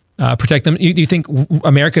protect them. You think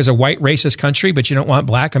America is a white racist country, but you don't want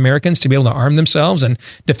black Americans to be able to arm themselves and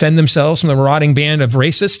defend themselves from the marauding band of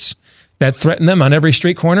racists that threaten them on every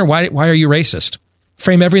street corner? Why are you racist?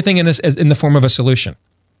 Frame everything in the form of a solution.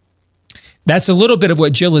 That's a little bit of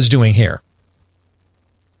what Jill is doing here.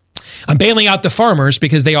 I'm bailing out the farmers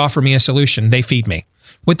because they offer me a solution. They feed me.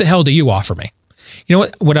 What the hell do you offer me? You know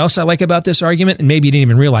what else I like about this argument? And maybe you didn't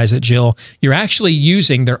even realize it, Jill. You're actually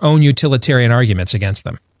using their own utilitarian arguments against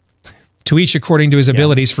them. To each according to his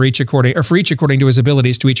abilities, for each according to his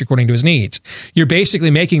abilities, to each according to his needs. You're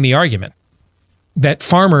basically making the argument that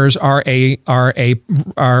farmers are a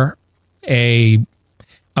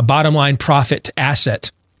bottom line profit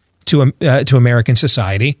asset to American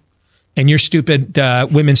society, and your stupid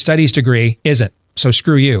women's studies degree isn't. So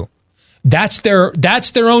screw you. That's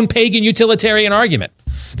their own pagan utilitarian argument,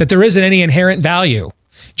 that there isn't any inherent value.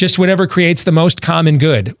 Just whatever creates the most common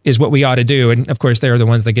good is what we ought to do. And of course, they're the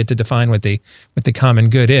ones that get to define what the common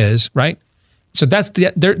good is, right? So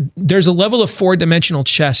there's a level of four-dimensional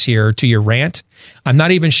chess here to your rant. I'm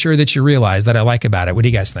not even sure that you realize that I like about it. What do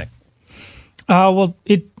you guys think? Well,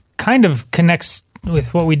 it kind of connects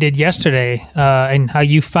with what we did yesterday and how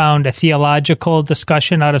you found a theological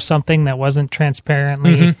discussion out of something that wasn't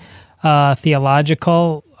transparently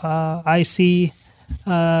theological. I see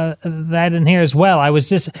that in here as well. I was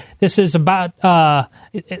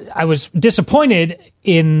disappointed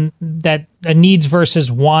in that a needs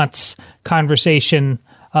versus wants conversation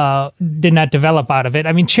did not develop out of it.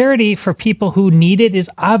 I mean, charity for people who need it is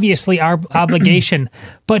obviously our obligation,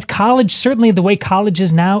 but college, certainly the way college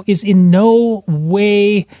is now, is in no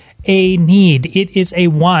way a need. It is a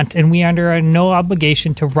want, and we are under no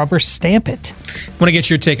obligation to rubber stamp it. I want to get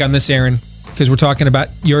your take on this, Aaron, because we're talking about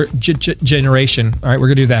your generation. All right, we're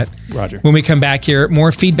going to do that. Roger. When we come back here,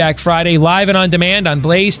 more Feedback Friday, live and on demand on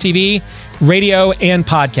Blaze TV, radio, and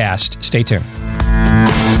podcast. Stay tuned.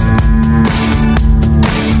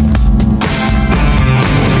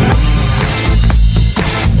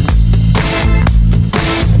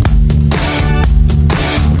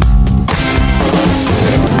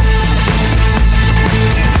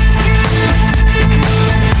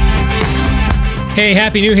 Hey,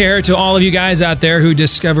 Happy New Hair to all of you guys out there who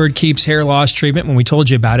discovered Keep's hair loss treatment when we told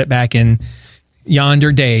you about it back in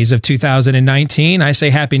yonder days of 2019. I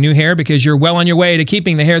say Happy New Hair because you're well on your way to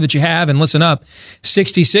keeping the hair that you have. And listen up,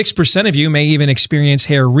 66% of you may even experience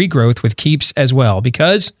hair regrowth with Keeps as well.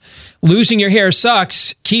 Because losing your hair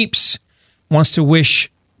sucks, Keeps wants to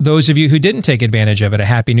wish those of you who didn't take advantage of it a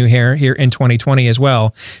happy new year here in 2020 as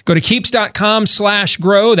well. Go to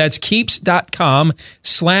keeps.com/grow. That's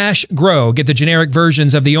keeps.com/grow. Get the generic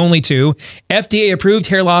versions of the only two FDA approved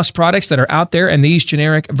hair loss products that are out there, and these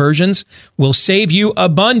generic versions will save you a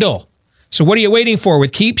bundle. So what are you waiting for?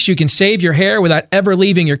 With Keeps, you can save your hair without ever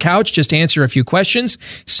leaving your couch. Just answer a few questions,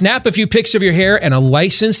 snap a few pics of your hair, and a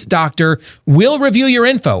licensed doctor will review your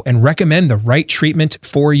info and recommend the right treatment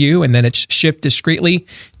for you. And then it's shipped discreetly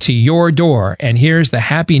to your door. And here's the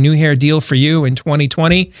happy new hair deal for you in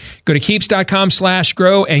 2020. Go to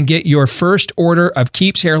keeps.com/grow and get your first order of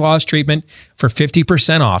Keeps hair loss treatment for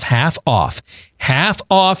 50% off, half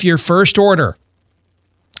off your first order.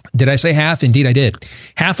 Did I say half? Indeed, I did.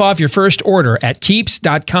 Half off your first order at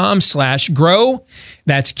keeps.com/grow.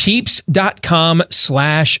 That's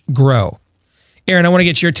keeps.com/grow. Aaron, I want to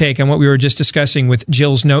get your take on what we were just discussing with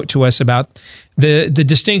Jill's note to us about the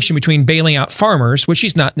distinction between bailing out farmers, which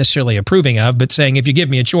she's not necessarily approving of, but saying if you give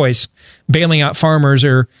me a choice, bailing out farmers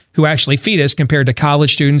or who actually feed us compared to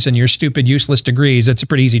college students and your stupid, useless degrees, that's a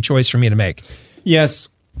pretty easy choice for me to make. Yes,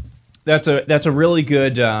 that's a really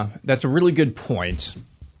good point.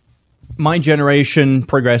 My generation,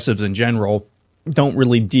 progressives in general, don't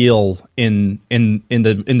really deal in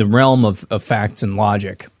the realm of facts and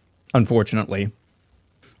logic, unfortunately.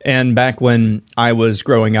 And back when I was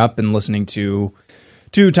growing up and listening to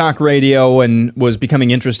talk radio and was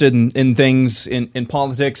becoming interested in things in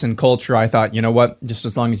politics and culture, I thought, you know what? Just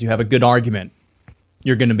as long as you have a good argument,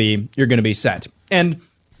 you're going to be set. And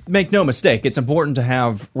make no mistake, it's important to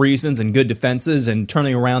have reasons and good defenses and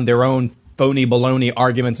turning around their own phony baloney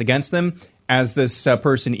arguments against them, as this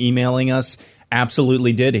person emailing us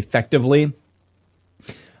absolutely did effectively.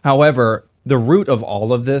 However, the root of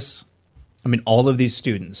all of this, I mean, all of these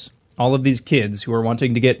students, all of these kids who are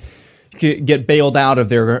wanting to get bailed out of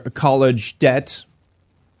their college debt,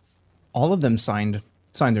 all of them signed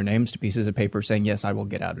their names to pieces of paper saying, yes, I will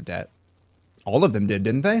get out of debt. All of them did,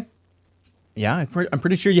 didn't they? Yeah, I'm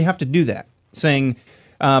pretty sure you have to do that. Saying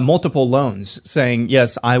multiple loans, saying,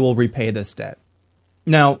 yes, I will repay this debt.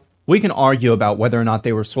 Now, we can argue about whether or not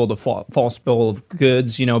they were sold a false bill of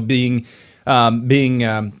goods. You know, being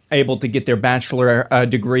able to get their bachelor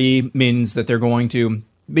degree means that they're going to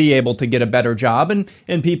be able to get a better job.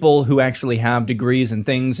 And people who actually have degrees and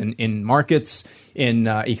things in markets, in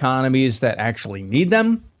economies that actually need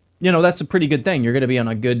them, you know, that's a pretty good thing. You're going to be on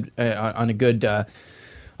a good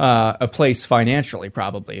a place financially,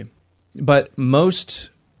 probably. But most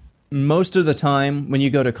of the time when you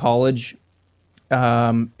go to college,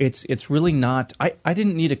 it's really not. I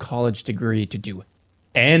didn't need a college degree to do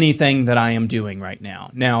anything that I am doing right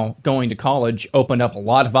now. Now, going to college opened up a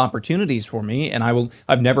lot of opportunities for me, and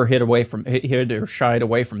I've never hid or shied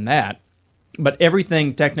away from that. But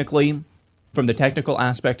everything technically, from the technical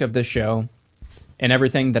aspect of this show, and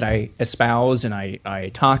everything that I espouse and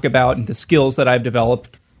I talk about, and the skills that I've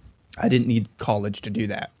developed, I didn't need college to do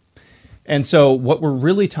that. And so what we're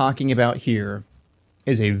really talking about here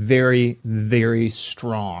is a very, very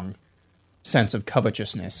strong sense of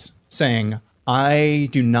covetousness, saying, I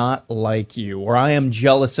do not like you, or I am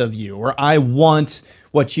jealous of you, or I want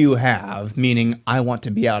what you have, meaning I want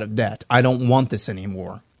to be out of debt. I don't want this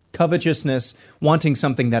anymore. Covetousness, wanting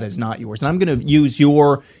something that is not yours. And I'm going to use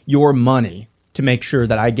your money to make sure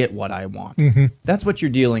that I get what I want. Mm-hmm. That's what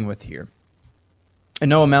you're dealing with here. And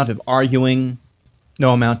no amount of arguing,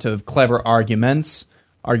 no amount of clever arguments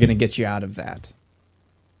are going to get you out of that.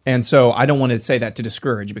 And so I don't want to say that to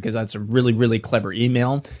discourage, because that's a really, really clever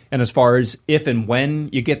email. And as far as if and when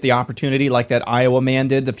you get the opportunity, like that Iowa man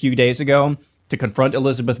did a few days ago, to confront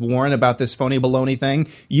Elizabeth Warren about this phony baloney thing,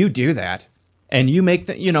 you do that. And you make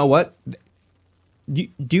the, you know what? You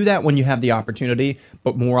do that when you have the opportunity,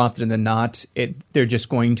 but more often than not, they're just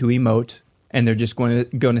going to emote, and they're just going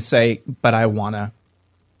to say, but I want to.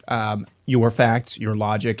 Your facts, your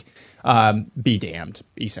logic, be damned,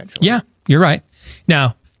 essentially. Yeah, you're right.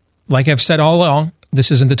 Now, like I've said all along,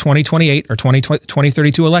 this isn't the 2028 or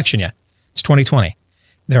 2032 election yet. It's 2020.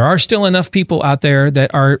 There are still enough people out there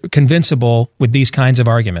that are convincible with these kinds of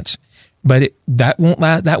arguments, but that won't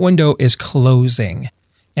last. That window is closing.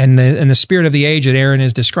 And the spirit of the age that Aaron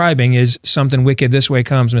is describing is something wicked. This way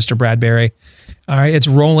comes, Mr. Bradbury. All right, it's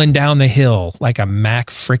rolling down the hill like a Mack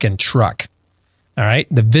frickin' truck. All right,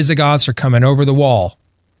 the Visigoths are coming over the wall,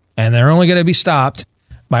 and they're only going to be stopped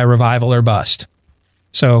by revival or bust.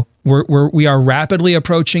 So we are rapidly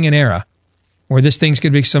approaching an era where this thing's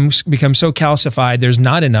going to become so calcified. There's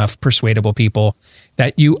not enough persuadable people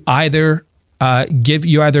that you either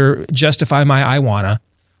justify my I wanna,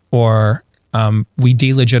 or we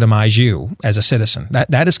delegitimize you as a citizen.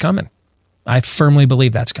 That is coming. I firmly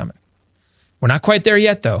believe that's coming. We're not quite there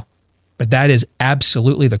yet, though, but that is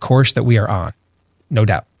absolutely the course that we are on, no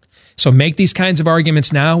doubt. So make these kinds of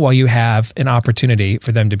arguments now while you have an opportunity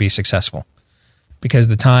for them to be successful, because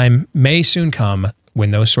the time may soon come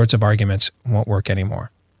when those sorts of arguments won't work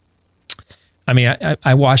anymore. I mean,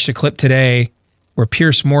 I watched a clip today where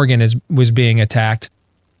Piers Morgan was being attacked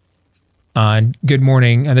on Good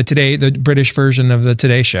Morning, and the British version of the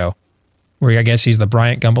Today Show, where I guess he's the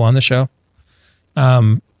Bryant Gumbel on the show.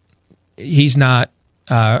 He's not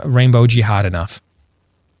rainbow jihad enough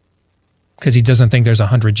because he doesn't think there's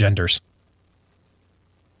 100 genders.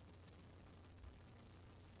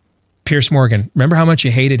 Piers Morgan, remember how much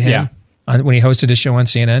you hated him when he hosted his show on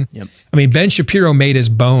CNN? Yep. I mean, Ben Shapiro made his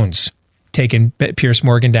bones taking Piers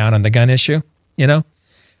Morgan down on the gun issue, you know?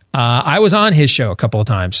 I was on his show a couple of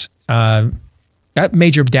times. Got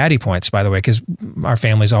major daddy points, by the way, because our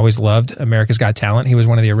family's always loved America's Got Talent. He was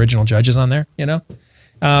one of the original judges on there, you know?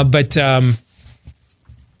 But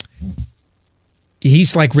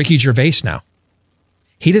he's like Ricky Gervais now.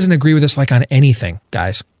 He doesn't agree with us like on anything,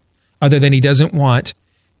 guys, other than he doesn't want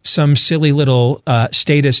some silly little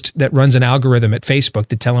statist that runs an algorithm at Facebook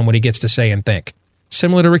to tell him what he gets to say and think.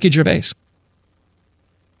 Similar to Ricky Gervais.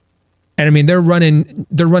 And I mean, they're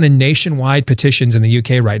running nationwide petitions in the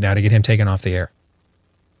UK right now to get him taken off the air.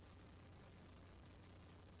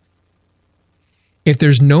 If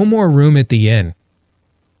there's no more room at the inn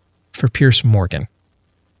for Piers Morgan,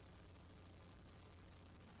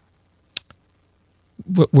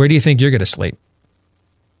 where do you think you're going to sleep?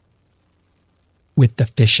 With the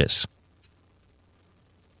fishes.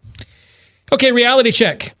 Okay, reality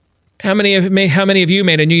check. How many of you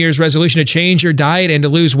made a New Year's resolution to change your diet and to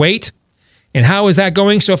lose weight? And how is that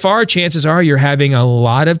going so far? Chances are you're having a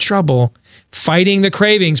lot of trouble fighting the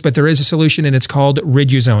cravings, but there is a solution, and it's called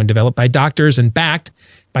Riduzone, developed by doctors and backed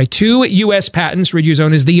by 2 U.S. patents.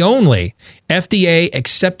 Riduzone is the only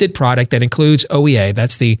FDA-accepted product that includes OEA.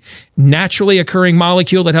 That's the naturally occurring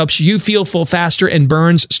molecule that helps you feel full faster and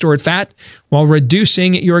burns stored fat while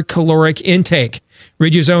reducing your caloric intake.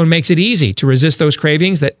 Riduzone makes it easy to resist those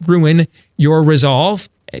cravings that ruin your resolve.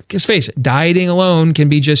 Because face it, dieting alone can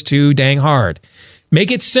be just too dang hard.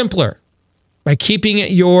 Make it simpler by keeping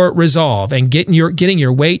your resolve and getting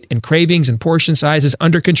your weight and cravings and portion sizes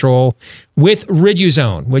under control with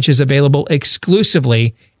Riduzone, which is available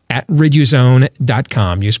exclusively at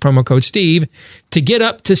Riduzone.com. Use promo code Steve to get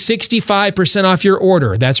up to 65% off your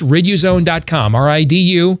order. That's Riduzone.com,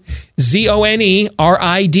 Riduzone,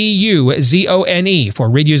 Riduzone for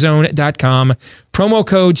Riduzone.com. Promo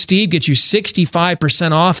code Steve gets you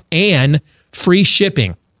 65% off and free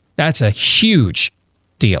shipping. That's a huge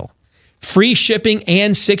deal. Free shipping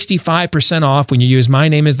and 65% off when you use my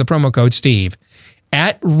name as the promo code Steve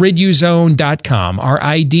at Riduzone.com,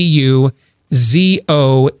 Riduzone.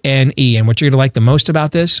 And what you're going to like the most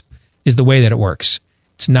about this is the way that it works.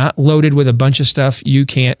 It's not loaded with a bunch of stuff you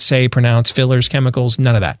can't say, pronounce, fillers, chemicals,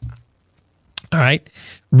 none of that. All right.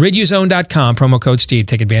 Riduzone.com, promo code Steve.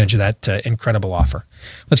 Take advantage of that incredible offer.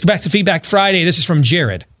 Let's go back to Feedback Friday. This is from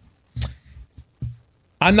Jared.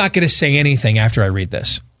 I'm not going to say anything after I read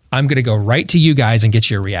this. I'm going to go right to you guys and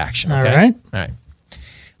get your reaction. Okay? All right.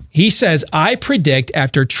 He says, I predict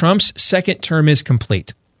after Trump's second term is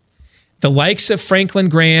complete, the likes of Franklin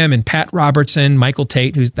Graham and Pat Robertson, Michael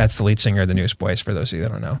Tate, that's the lead singer of the Newsboys, for those of you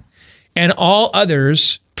that don't know, and all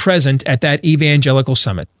others present at that evangelical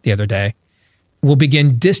summit the other day will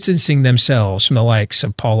begin distancing themselves from the likes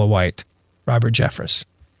of Paula White, Robert Jeffress,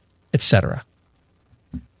 etc.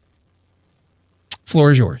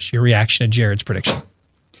 Floor is yours. Your reaction to Jared's prediction.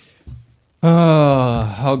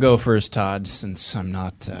 I'll go first, Todd, since I'm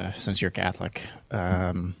not, since you're Catholic.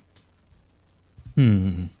 I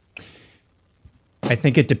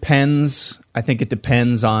think it depends. I think it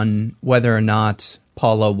depends on whether or not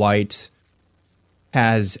Paula White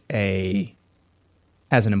has an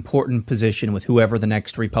important position with whoever the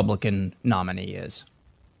next Republican nominee is.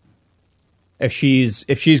 If she's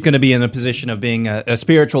going to be in a position of being a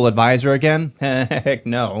spiritual advisor again, heck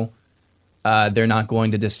no. They're not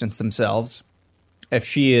going to distance themselves. If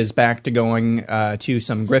she is back to going to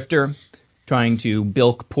some grifter, trying to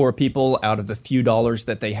bilk poor people out of the few dollars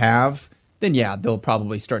that they have, then yeah, they'll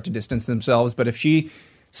probably start to distance themselves. But if she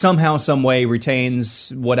somehow, some way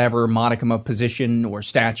retains whatever modicum of position or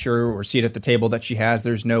stature or seat at the table that she has,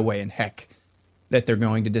 there's no way in heck that they're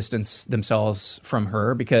going to distance themselves from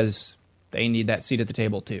her, because they need that seat at the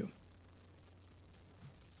table too.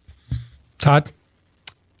 Todd?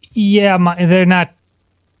 Yeah, they're not.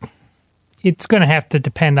 It's going to have to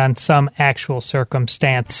depend on some actual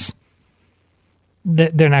circumstance.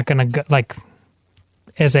 They're not going to, like,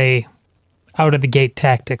 as a out of the gate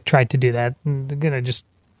tactic tried to do that. And they're going to just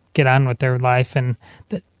get on with their life. And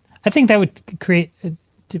I think that would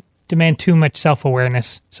demand too much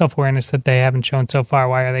self-awareness that they haven't shown so far.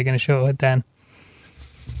 Why are they going to show it then?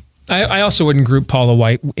 I also wouldn't group Paula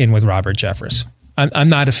White in with Robert Jeffress. I'm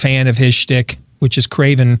not a fan of his shtick, which is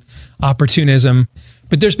craven opportunism.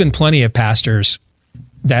 But there's been plenty of pastors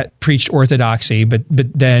that preached orthodoxy, but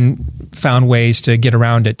then found ways to get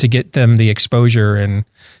around it to get them the exposure and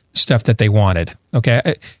stuff that they wanted.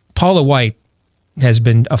 Okay, Paula White has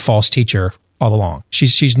been a false teacher all along.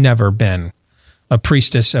 She's never been a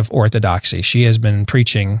priestess of orthodoxy. She has been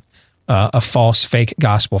preaching a false, fake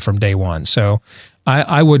gospel from day one. So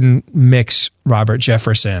I wouldn't mix Robert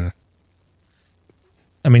Jeffress in.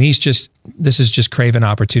 I mean, this is just craven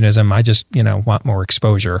opportunism. I just, want more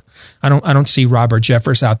exposure. I don't see Robert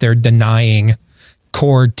Jeffress out there denying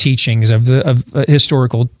core teachings of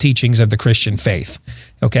historical teachings of the Christian faith.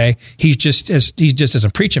 Okay. He just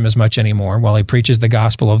doesn't preach them as much anymore while he preaches the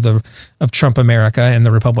gospel of Trump America and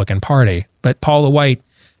the Republican Party. But Paula White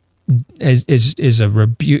is a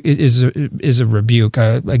rebuke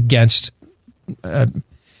against,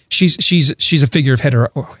 she's a figure of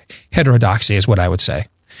heterodoxy is what I would say.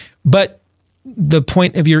 But the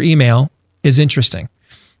point of your email is interesting.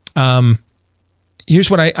 Here's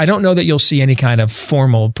what I don't know that you'll see any kind of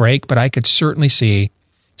formal break, but I could certainly see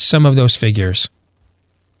some of those figures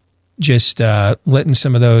just letting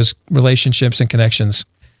some of those relationships and connections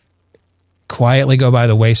quietly go by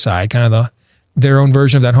the wayside, kind of their own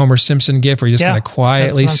version of that Homer Simpson gif where he just kind of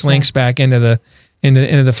quietly slinks back into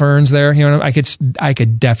the ferns there. I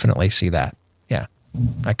could definitely see that. Yeah,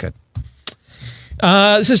 I could.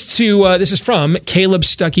 This is from Caleb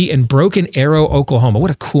Stuckey in Broken Arrow, Oklahoma.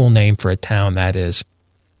 What a cool name for a town that is.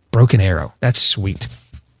 Broken Arrow. That's sweet.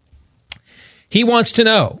 He wants to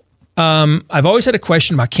know, I've always had a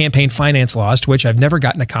question about campaign finance laws to which I've never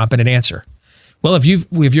gotten a competent answer. Well, if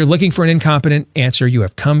you're looking for an incompetent answer, you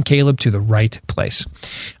have come, Caleb, to the right place.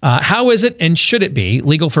 How is it and should it be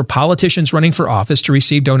legal for politicians running for office to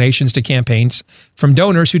receive donations to campaigns from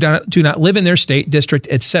donors who do not live in their state, district,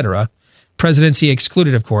 etc.? Presidency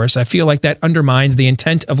excluded, of course. I feel like that undermines the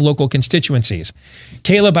intent of local constituencies.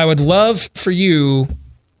 Caleb, I would love for you.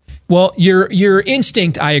 Well, your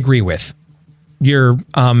instinct, I agree with. Your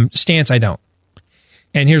stance, I don't.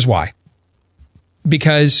 And here's why.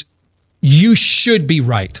 Because you should be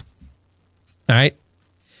right. All right?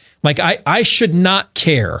 Like, I should not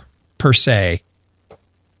care, per se,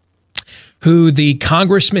 who the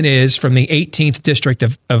congressman is from the 18th district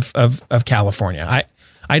of California.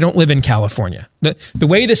 I don't live in California. The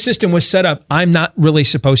way the system was set up, I'm not really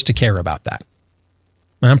supposed to care about that.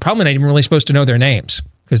 And I'm probably not even really supposed to know their names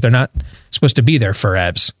because they're not supposed to be there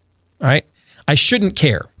forevs. All right? I shouldn't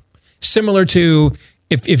care. Similar to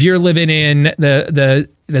if you're living in the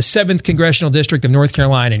 7th Congressional District of North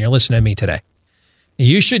Carolina and you're listening to me today,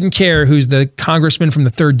 you shouldn't care who's the congressman from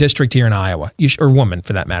the 3rd District here in Iowa, or woman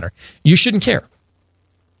for that matter. You shouldn't care.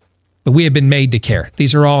 But we have been made to care.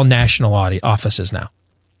 These are all national offices now,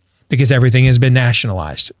 because everything has been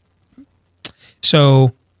nationalized.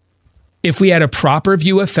 So if we had a proper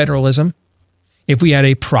view of federalism, if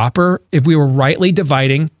we were rightly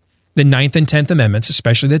dividing the 9th and 10th Amendments,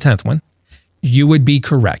 especially the 10th one, you would be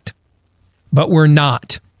correct. But we're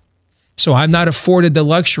not. So I'm not afforded the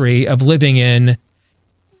luxury of living in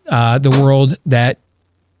the world that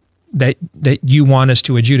you want us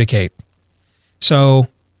to adjudicate. So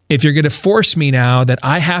if you're going to force me now that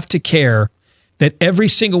I have to care that every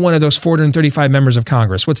single one of those 435 members of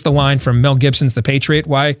Congress, what's the line from Mel Gibson's The Patriot?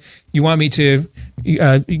 Why you want me to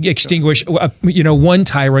extinguish, one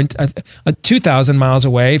tyrant 2,000 miles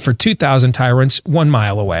away for 2,000 tyrants 1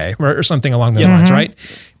 mile away, or something along those lines, right?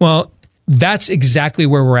 Well, that's exactly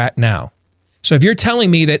where we're at now. So if you're telling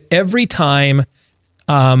me that every time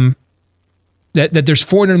that there's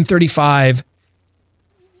 435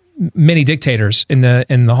 mini dictators in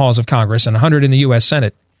the halls of Congress and 100 in the U.S.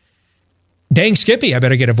 Senate, dang Skippy, I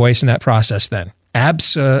better get a voice in that process then.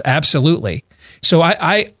 Absolutely. So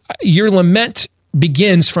your lament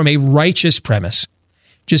begins from a righteous premise,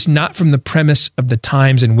 just not from the premise of the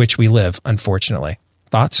times in which we live, unfortunately.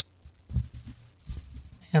 Thoughts?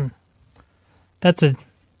 Man, that's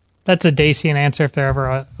a Dacian answer if there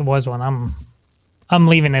ever was one. I'm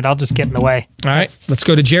leaving it. I'll just get in the way. All right. Let's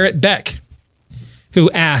go to Jarrett Beck,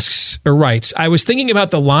 who asks or writes, I was thinking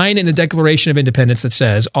about the line in the Declaration of Independence that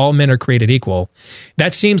says, all men are created equal.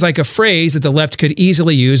 That seems like a phrase that the left could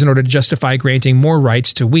easily use in order to justify granting more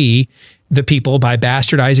rights to we, the people, by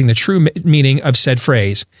bastardizing the true meaning of said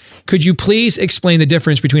phrase. Could you please explain the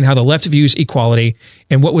difference between how the left views equality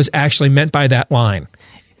and what was actually meant by that line?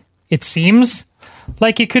 it seems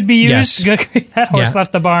like it could be used. Yes. That horse Yeah.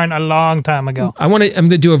 left the barn a long time ago. I'm going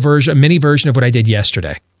to do a mini version of what I did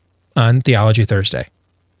yesterday on Theology Thursday.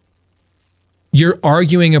 You're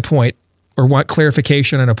arguing a point or want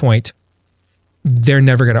clarification on a point. They're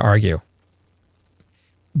never going to argue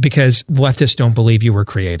because leftists don't believe you were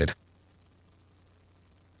created.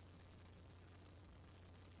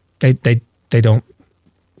 They don't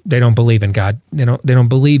believe in God. They don't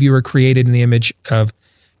believe you were created in the image of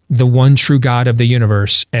the one true God of the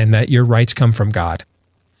universe and that your rights come from God.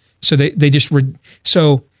 So they just were.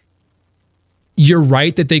 So you're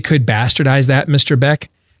right that they could bastardize that, Mr. Beck,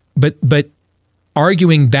 but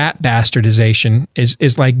arguing that bastardization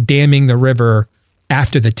is like damming the river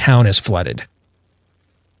after the town is flooded.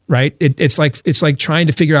 Right? It's like trying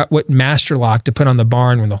to figure out what master lock to put on the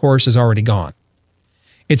barn when the horse is already gone.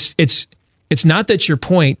 It's not that your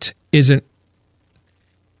point isn't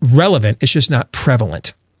relevant, it's just not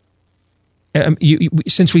prevalent.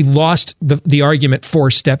 Since we lost the argument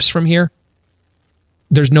 4 steps from here,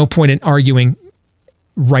 there's no point in arguing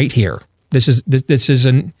right here.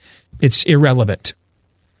 It's irrelevant.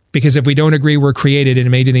 Because if we don't agree we're created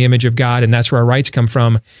and made in the image of God and that's where our rights come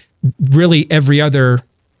from, really every other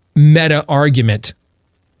meta argument,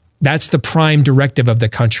 that's the prime directive of the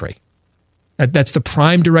country. That's the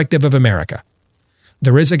prime directive of America.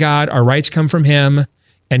 There is a God, our rights come from him,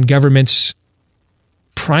 and government's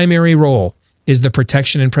primary role is the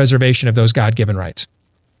protection and preservation of those God-given rights.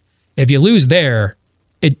 If you lose there,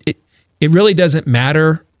 it really doesn't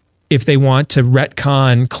matter if they want to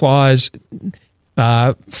retcon clause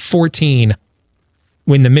 14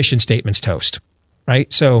 when the mission statement's toast,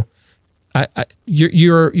 right? So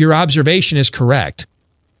your observation is correct,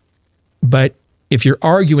 but if you're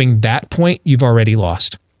arguing that point, you've already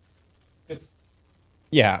lost.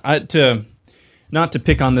 Yeah, not to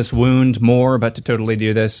pick on this wound more, but to totally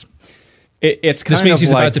do this. It's kind this means of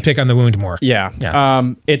he's like, about to pick on the wound more. Yeah.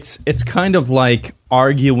 It's kind of like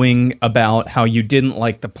arguing about how you didn't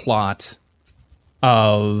like the plot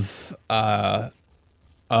of the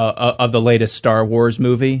latest Star Wars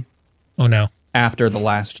movie. Oh no! After The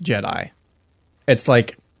Last Jedi, it's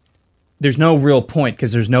like there's no real point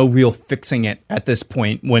because there's no real fixing it at this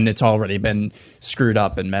point when it's already been screwed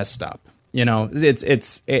up and messed up. You know,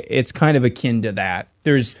 it's kind of akin to that.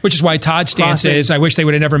 Which is why Todd's stance is, I wish they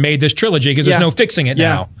would have never made this trilogy because there's no fixing it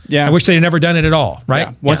now. Yeah. I wish they'd never done it at all, right?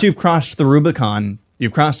 Yeah. Once you've crossed the Rubicon,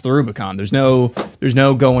 you've crossed the Rubicon. There's no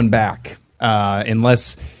going back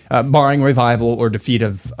unless barring revival or defeat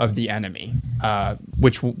of the enemy,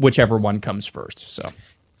 whichever one comes first.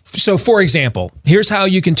 So for example, here's how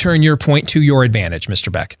you can turn your point to your advantage,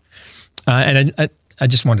 Mr. Beck. And I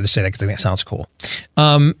just wanted to say that because I think it sounds cool.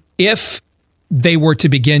 If they were to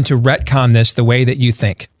begin to retcon this the way that you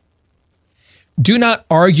think, do not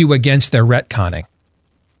argue against their retconning.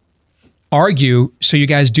 Argue so you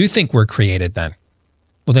guys do think we're created then.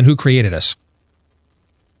 Well, then who created us?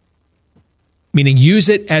 Meaning use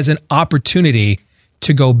it as an opportunity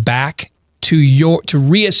to go back to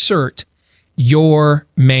reassert your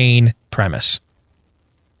main premise.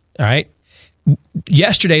 All right?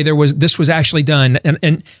 Yesterday this was actually done,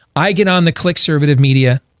 and I get on the click-servative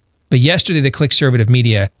media, but yesterday the click-servative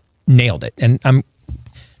media nailed it. And we're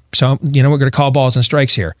going to call balls and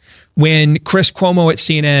strikes here. When Chris Cuomo at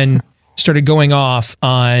CNN started going off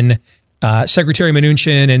on Secretary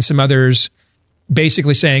Mnuchin and some others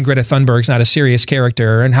basically saying Greta Thunberg's not a serious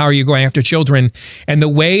character and how are you going after children, and the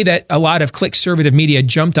way that a lot of click-servative media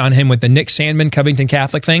jumped on him with the Nick Sandmann Covington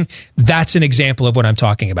Catholic thing, that's an example of what I'm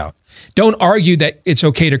talking about. Don't argue that it's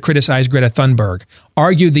okay to criticize Greta Thunberg.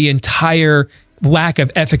 Argue the entire lack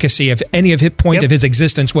of efficacy of any of his point of his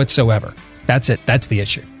existence whatsoever. That's it. That's the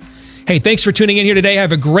issue. Hey, thanks for tuning in here today.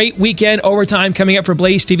 Have a great weekend. Overtime coming up for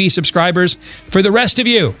Blaze TV subscribers. For the rest of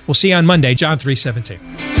you, we'll see you on Monday. John 3:17.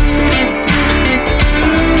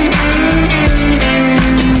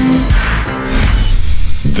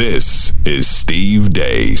 This is Steve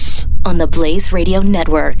Deace on the Blaze Radio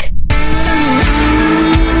Network.